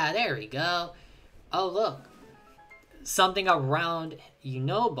 Yeah, there we go. Oh, look. Something around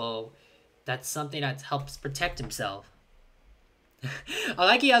Yunobo. That's something that helps protect himself. I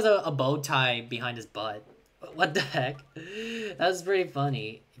like he has a bow tie behind his butt. What the heck? That's pretty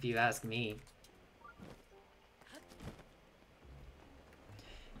funny, if you ask me.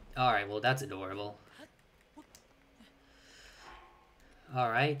 Alright, well, that's adorable.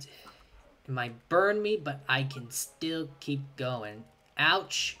 Alright. It might burn me, but I can still keep going.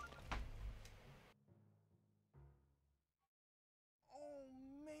 Ouch. Oh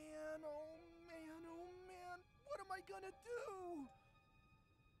man, oh man, oh man. What am I gonna do?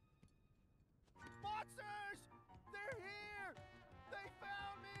 Monsters! They're here! They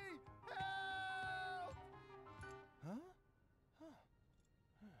found me! Help! Huh?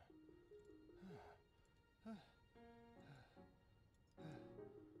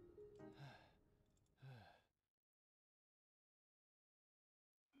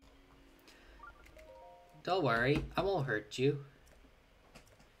 Don't worry, I won't hurt you.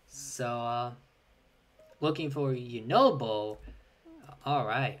 So, looking for Yunobo.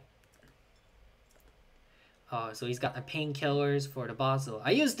 Alright. Oh, so he's got the painkillers for the boss. So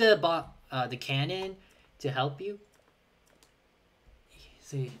I used the cannon to help you.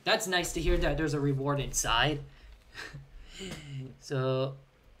 See, that's nice to hear that there's a reward inside. So,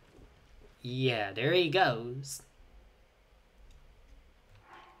 yeah, there he goes.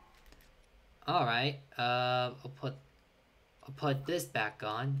 Alright, I'll put this back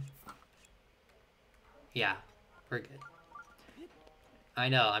on. Yeah, we're good. I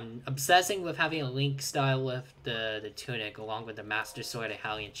know, I'm obsessing with having a Link style with the tunic along with the Master Sword and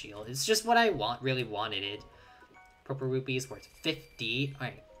Hylian Shield. It's just what I really wanted it. Purple rupees worth 50.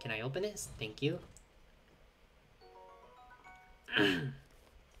 Alright, can I open this? Thank you.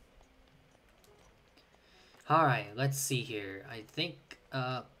 Alright, let's see here. I think,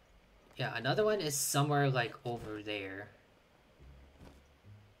 yeah, another one is somewhere, like, over there.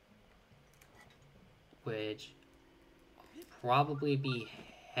 Which, I'll probably be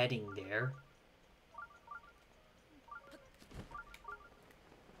heading there.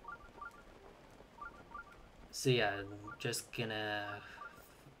 So yeah, just gonna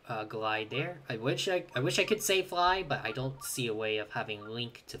glide there. I wish I could say fly, but I don't see a way of having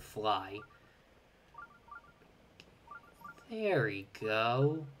Link to fly. There we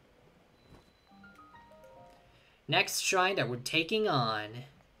go. Next shrine that we're taking on.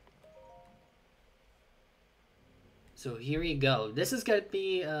 So here you go. This is gonna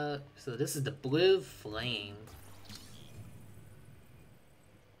be so this is the blue flame.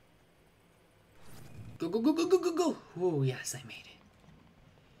 Go, go, go, go, go, go, go! Oh, yes, I made it.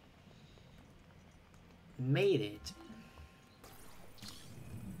 Made it.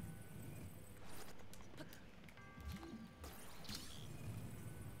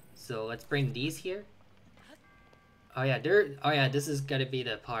 So let's bring these here. Oh yeah, this is gonna be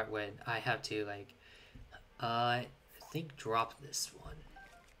the part when I have to, like, I think drop this one.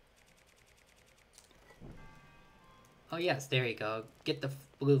 Oh yes, there you go. Get the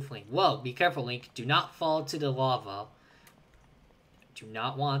blue flame. Whoa, be careful, Link. Do not fall to the lava. Do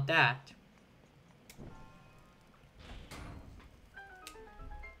not want that.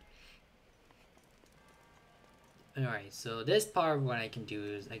 Alright, so this part, what I can do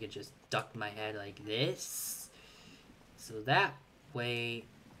is I can just duck my head like this. So that way,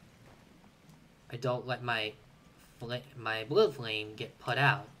 I don't let my blue flame get put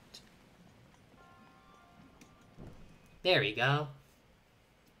out. There we go.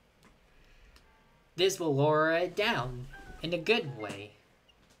 This will lower it down in a good way.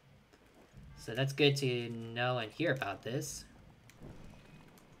 So that's good to know and hear about this.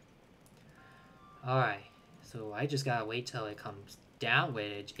 Alright, so I just gotta wait till it comes down,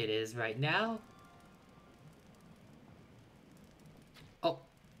 which it is right now. Oh.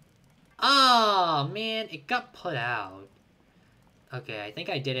 Oh man, it got put out. Okay, I think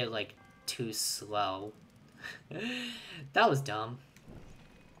I did it like too slow. That was dumb.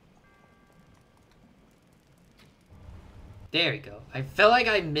 There we go. I felt like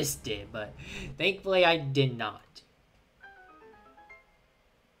I missed it, but thankfully I did not.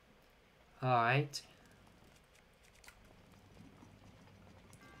 Alright.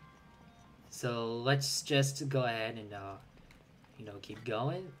 So let's just go ahead and, you know, keep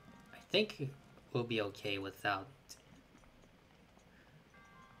going. I think we'll be okay without.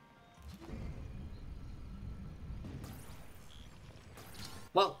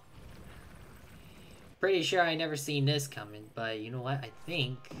 Well, pretty sure I never seen this coming, but you know what? I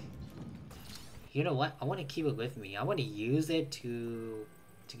think, you know what? I want to keep it with me. I want to use it to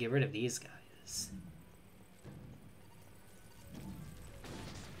get rid of these guys.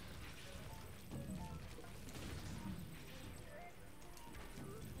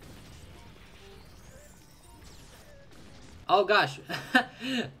 Oh gosh.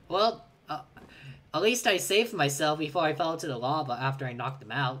 Well, at least I saved myself before I fell into the lava after I knocked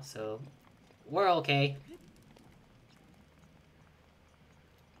them out, so we're okay.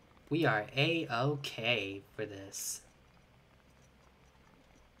 We are A-okay for this.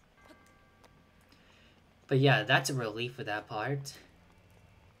 But yeah, that's a relief for that part.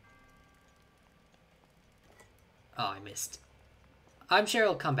 Oh, I missed. I'm sure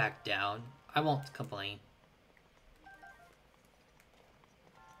it'll come back down. I won't complain.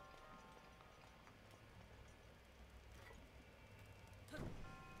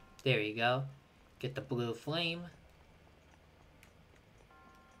 There you go. Get the blue flame.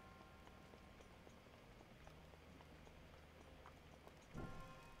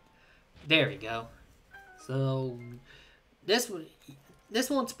 There we go. So this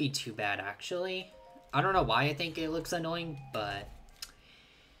won't be too bad actually. I don't know why I think it looks annoying, but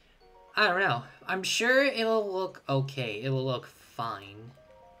I don't know. I'm sure it'll look okay. It will look fine.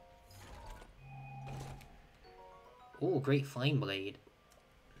 Ooh, great flame blade.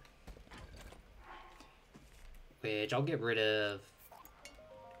 Which I'll get rid of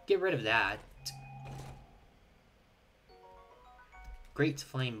that. Great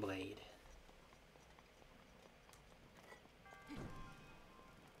flame blade.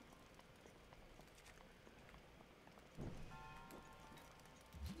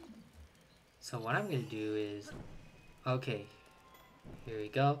 So what I'm gonna do is, okay, here we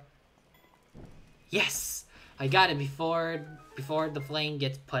go. Yes, I got it before the flame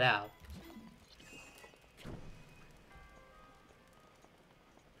gets put out.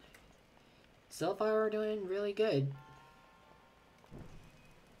 So far, we're doing really good.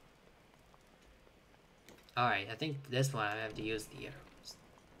 Alright, I think this one I have to use the arrows.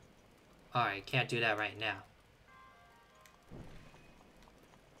 Alright, can't do that right now.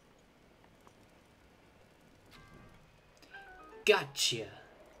 Gotcha!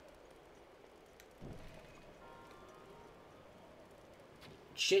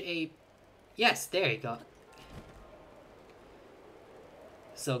 Should a... Yes, there you go.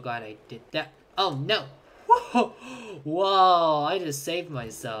 So glad I did that. Oh no! Whoa! Whoa! I just saved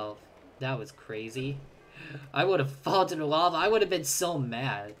myself. That was crazy. I would have fallen to the lava. I would have been so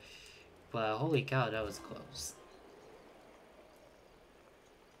mad. But holy cow, that was close.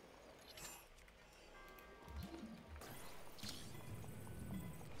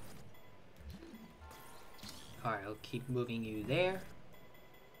 Alright, I'll keep moving you there.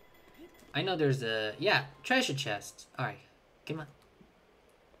 I know there's a... Yeah, treasure chest. Alright, come on.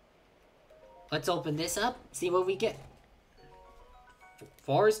 Let's open this up, see what we get.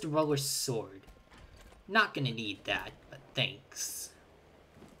 Forest Roller Sword. Not gonna need that, but thanks.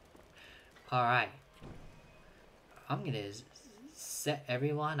 Alright. I'm gonna set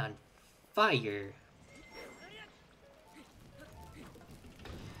everyone on fire.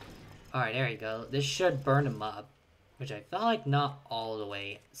 Alright, there you go. This should burn them up. Which I felt like not all the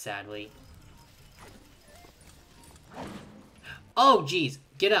way, sadly. Oh, jeez.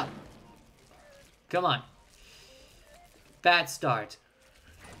 Get up. Come on. Bad start.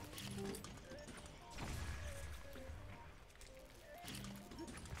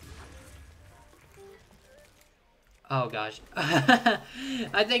 Oh gosh.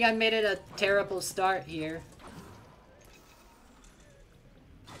 I think I made it a terrible start here.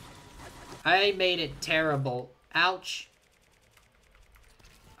 I made it terrible. Ouch.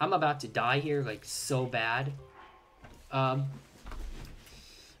 I'm about to die here, like, so bad.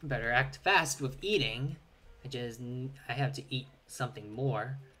 Better act fast with eating. I have to eat something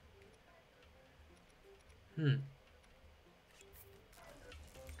more.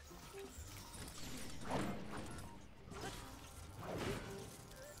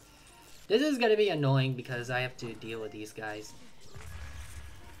 This is gonna be annoying because I have to deal with these guys.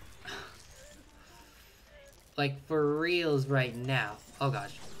 Like, for reals right now. Oh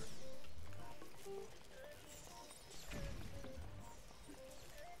gosh.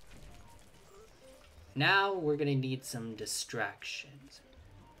 Now we're gonna need some distractions.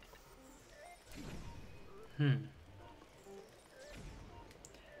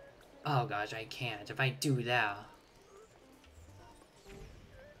 Oh gosh, I can't. If I do that...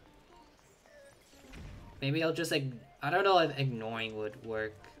 Maybe I'll just, like... I don't know if ignoring would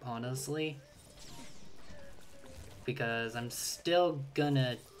work, honestly. Because I'm still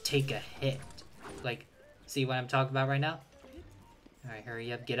gonna take a hit. Like, see what I'm talking about right now? Alright,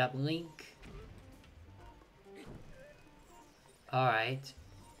 hurry up, get up, Link. Alright.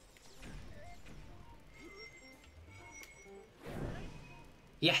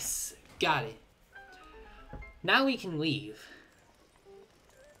 Yes! Got it. Now we can leave.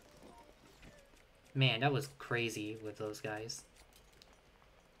 Man, that was crazy with those guys.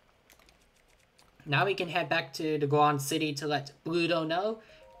 Now we can head back to the Goron City to let Bludo know.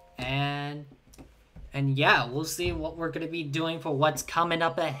 And yeah, we'll see what we're going to be doing for what's coming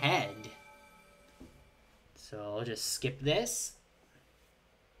up ahead. So I'll just skip this.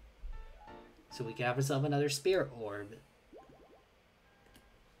 So we can have ourselves another spirit orb.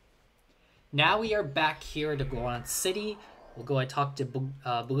 Now we are back here at the Goron City. We'll go and talk to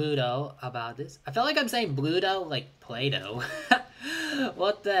Bludo about this. I feel like I'm saying Bludo like Play-Doh.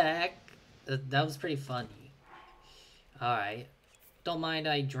 What the heck? That was pretty funny. Alright. Don't mind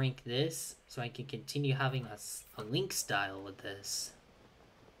I drink this, so I can continue having a Link style with this.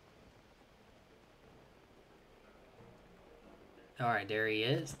 Alright, there he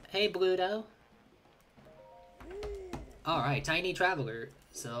is. Hey, Bludo. Alright, Tiny Traveler.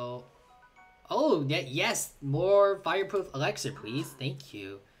 So... Oh, yes! More fireproof elixir, please. Thank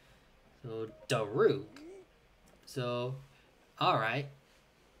you. So, Daruk. So, alright.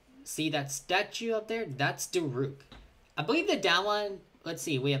 See that statue up there? That's Daruk. I believe the down one... Let's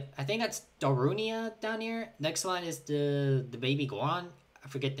see, we have... I think that's Darunia down here. Next one is the baby Goron. I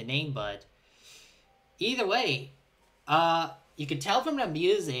forget the name, but... Either way, you can tell from the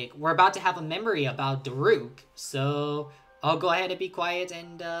music, we're about to have a memory about Daruk. So, I'll go ahead and be quiet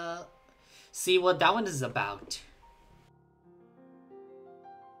and, see what that one is about.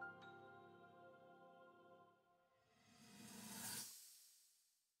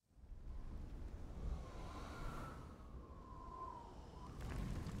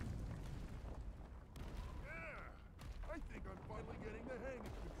 I think I'm finally getting the hang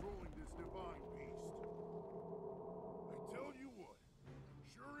of controlling this divine beast. I tell you what,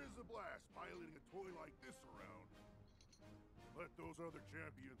 sure is a blast piloting a toy like this around. Let those other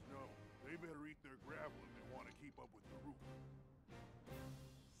champions know. They better eat their gravel if they want to keep up with the roof.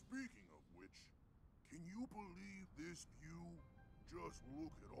 Speaking of which, can you believe this view? Just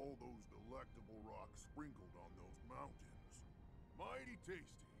look at all those delectable rocks sprinkled on those mountains. Mighty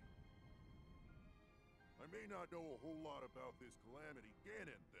tasty. I may not know a whole lot about this Calamity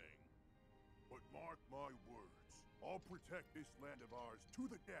Ganon thing, but mark my words, I'll protect this land of ours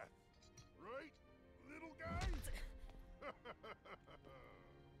to the death. Right, little guy?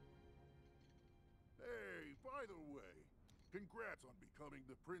 Hey, by the way, congrats on becoming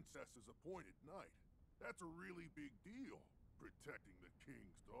the princess's appointed knight. That's a really big deal, protecting the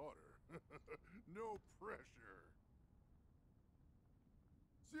king's daughter. No pressure.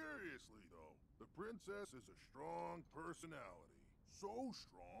 Seriously, though, the princess is a strong personality. So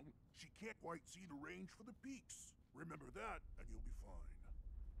strong, she can't quite see the range for the peaks. Remember that, and you'll be fine.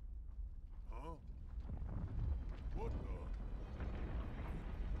 Huh? What the?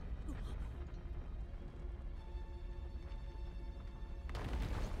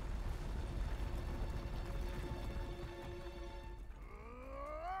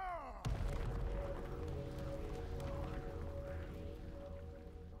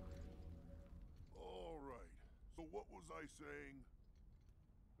 What was I saying?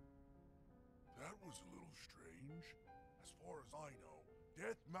 That was a little strange. As far as I know,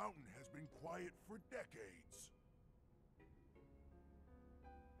 Death Mountain has been quiet for decades.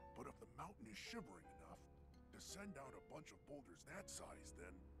 But if the mountain is shivering enough to send out a bunch of boulders that size,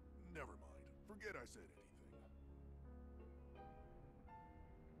 then never mind. Forget I said anything.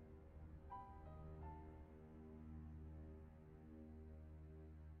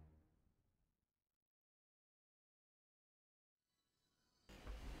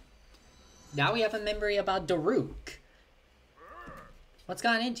 Now we have a memory about Daruk. What's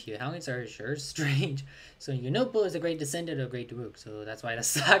gone into you? Howlings are sure strange. So Yunobo is a great descendant of great Daruk, so that's why the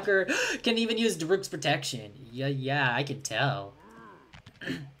soccer can even use Daruk's protection. Yeah, I can tell.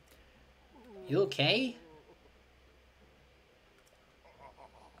 You okay?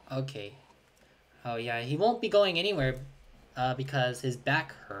 Okay. Oh yeah, he won't be going anywhere because his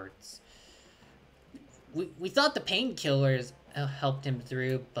back hurts. We thought the painkillers helped him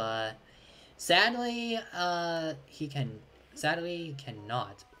through, but sadly, he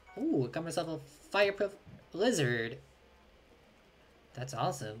cannot. Ooh, got myself a fireproof lizard. That's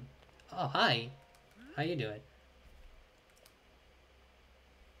awesome. Oh, hi. How you doing?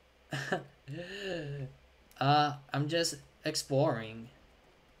 I'm just exploring.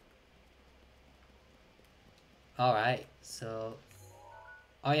 Alright, so...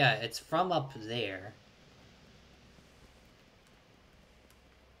 Oh yeah, it's from up there.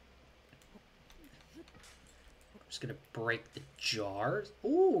 I'm just gonna break the jars.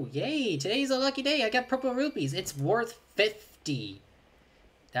 Ooh, yay! Today's a lucky day. I got purple rupees. It's worth 50.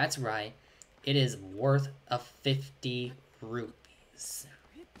 That's right. It is worth a 50 rupees.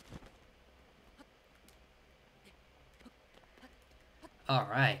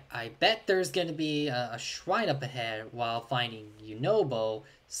 Alright, I bet there's gonna be a shrine up ahead while finding Yunobo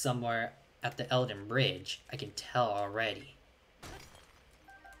somewhere at the Elden Bridge. I can tell already.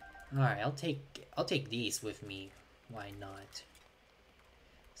 Alright, I'll take these with me. Why not?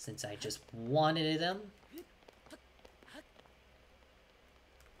 Since I just wanted them.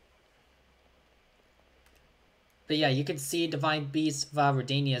 But yeah, you can see Divine Beast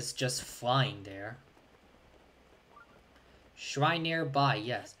Valverdania's just flying there. Shrine nearby,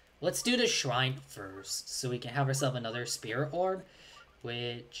 yes. Let's do the shrine first, so we can have ourselves another spirit orb,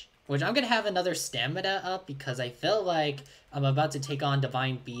 which I'm gonna have another stamina up because I feel like I'm about to take on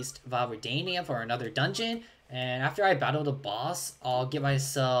Divine Beast Valverdania for another dungeon, and after I battle the boss, I'll get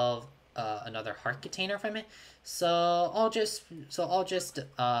myself another heart container from it. So I'll just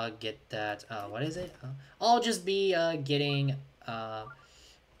get that. What is it? I'll just be getting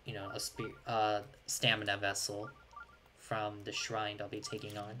you know, a stamina vessel from the shrine I'll be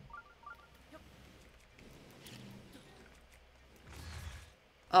taking on.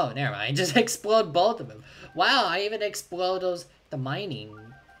 Oh, never mind. Just explode both of them. Wow, I even explode the mining,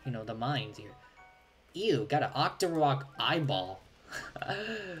 you know, the mines here. Ew, got an Octorok eyeball.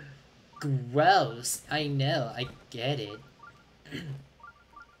 Gross. I know, I get it.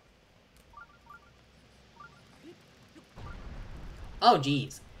 Oh,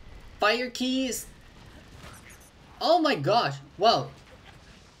 jeez. Fire keys! Oh my gosh! Whoa!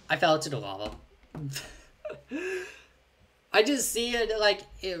 I fell into the lava. I just see it, like,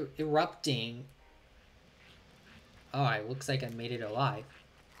 erupting. Alright, looks like I made it alive.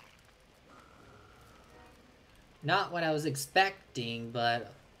 Not what I was expecting,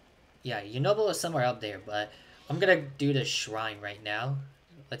 but... Yeah, Yunobo is somewhere up there, but... I'm gonna do the shrine right now.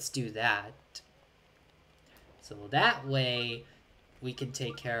 Let's do that. So that way, we can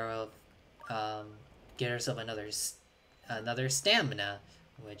take care of... get ourselves another stamina,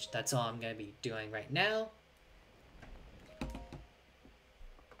 which that's all I'm gonna be doing right now.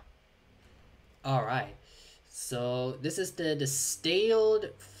 Alright, so this is the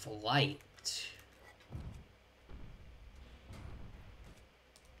Distilled Flight.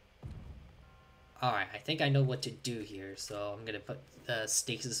 Alright, I think I know what to do here, so I'm gonna put the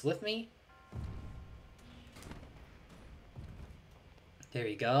stasis with me. There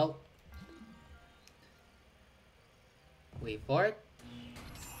we go. Wait for it.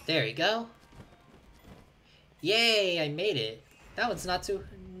 There we go. Yay, I made it. That one's not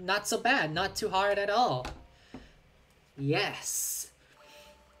so bad, not too hard at all. Yes.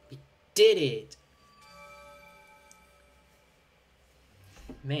 We did it.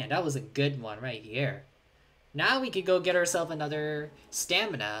 Man, that was a good one right here. Now we could go get ourselves another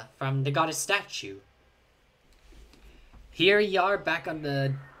stamina from the goddess statue. Here we are back on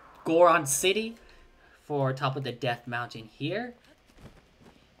the Goron City for top of the Death Mountain here.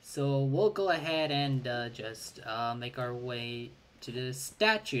 So we'll go ahead and just make our way to the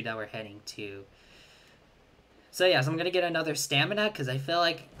statue that we're heading to. So yes, I'm gonna get another stamina because I feel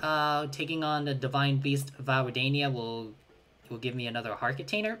like taking on the Divine Beast Valverdania will give me another heart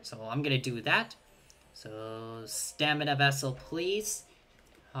container. So I'm gonna do that. So stamina vessel, please.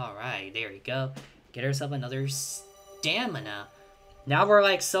 All right, there we go. Get ourselves another stamina. Now we're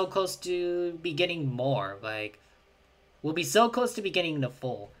like so close to be getting more. Like we'll be so close to be getting the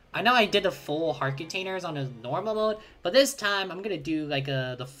full. I know I did the full heart containers on a normal mode, but this time I'm gonna do like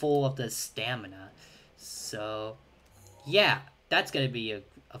the full of the stamina. So yeah, that's gonna be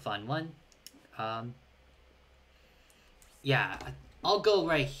a fun one. Yeah, I'll go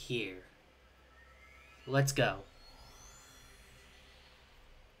right here. Let's go.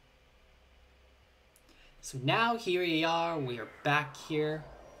 So now here we are back here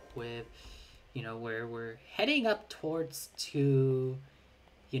with you know, where we're heading up towards to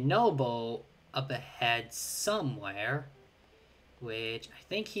Yunobo up ahead somewhere, which I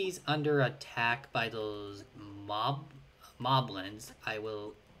think he's under attack by those moblins. I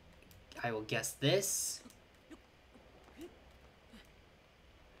will guess this.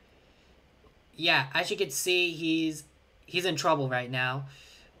 Yeah, as you can see, he's in trouble right now.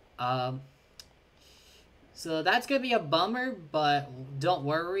 So that's gonna be a bummer, but don't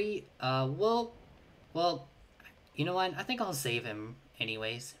worry. Well, you know what? I think I'll save him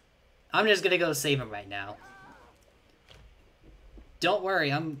anyways. I'm just gonna go save him right now. Don't worry,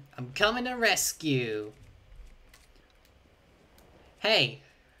 I'm coming to rescue. Hey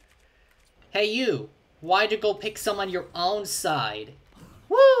you! Why'd you go pick someone your own side?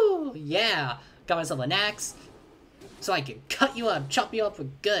 Woo! Yeah! Got myself an axe, so I can cut you up, chop you up for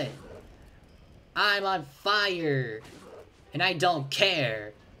good. I'm on fire, and I don't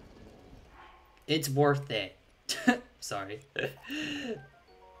care. It's worth it. Sorry.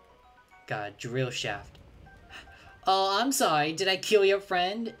 God, drill shaft. Oh, I'm sorry. Did I kill your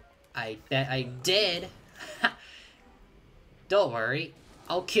friend? I bet I did. Don't worry.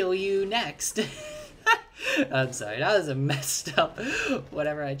 I'll kill you next. I'm sorry. That was a messed up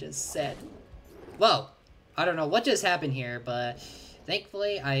whatever I just said. Well, I don't know what just happened here, but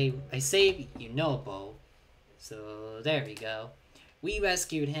thankfully I saved Yunobo. So there we go. We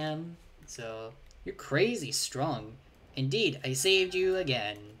rescued him. So you're crazy strong. Indeed, I saved you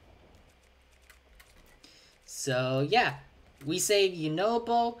again. So yeah, we saved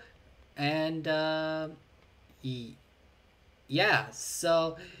Yunobo, and yeah,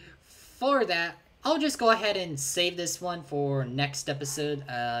 so for that, I'll just go ahead and save this one for next episode.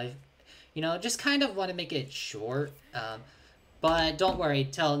 You know, just kind of want to make it short. But don't worry,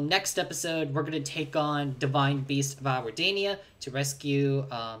 till next episode, we're going to take on Divine Beast of Awardania to rescue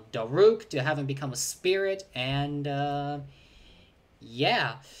Daruk, to have him become a spirit, and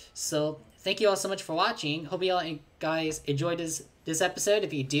yeah. So thank you all so much for watching. Hope you all guys enjoyed this episode.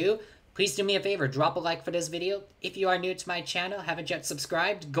 If you do, please do me a favor, drop a like for this video. If you are new to my channel, haven't yet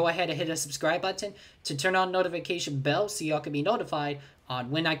subscribed, go ahead and hit the subscribe button to turn on notification bell so y'all can be notified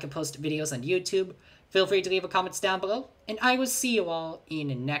on when I can post videos on YouTube. Feel free to leave a comments down below, and I will see you all in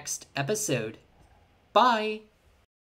the next episode. Bye!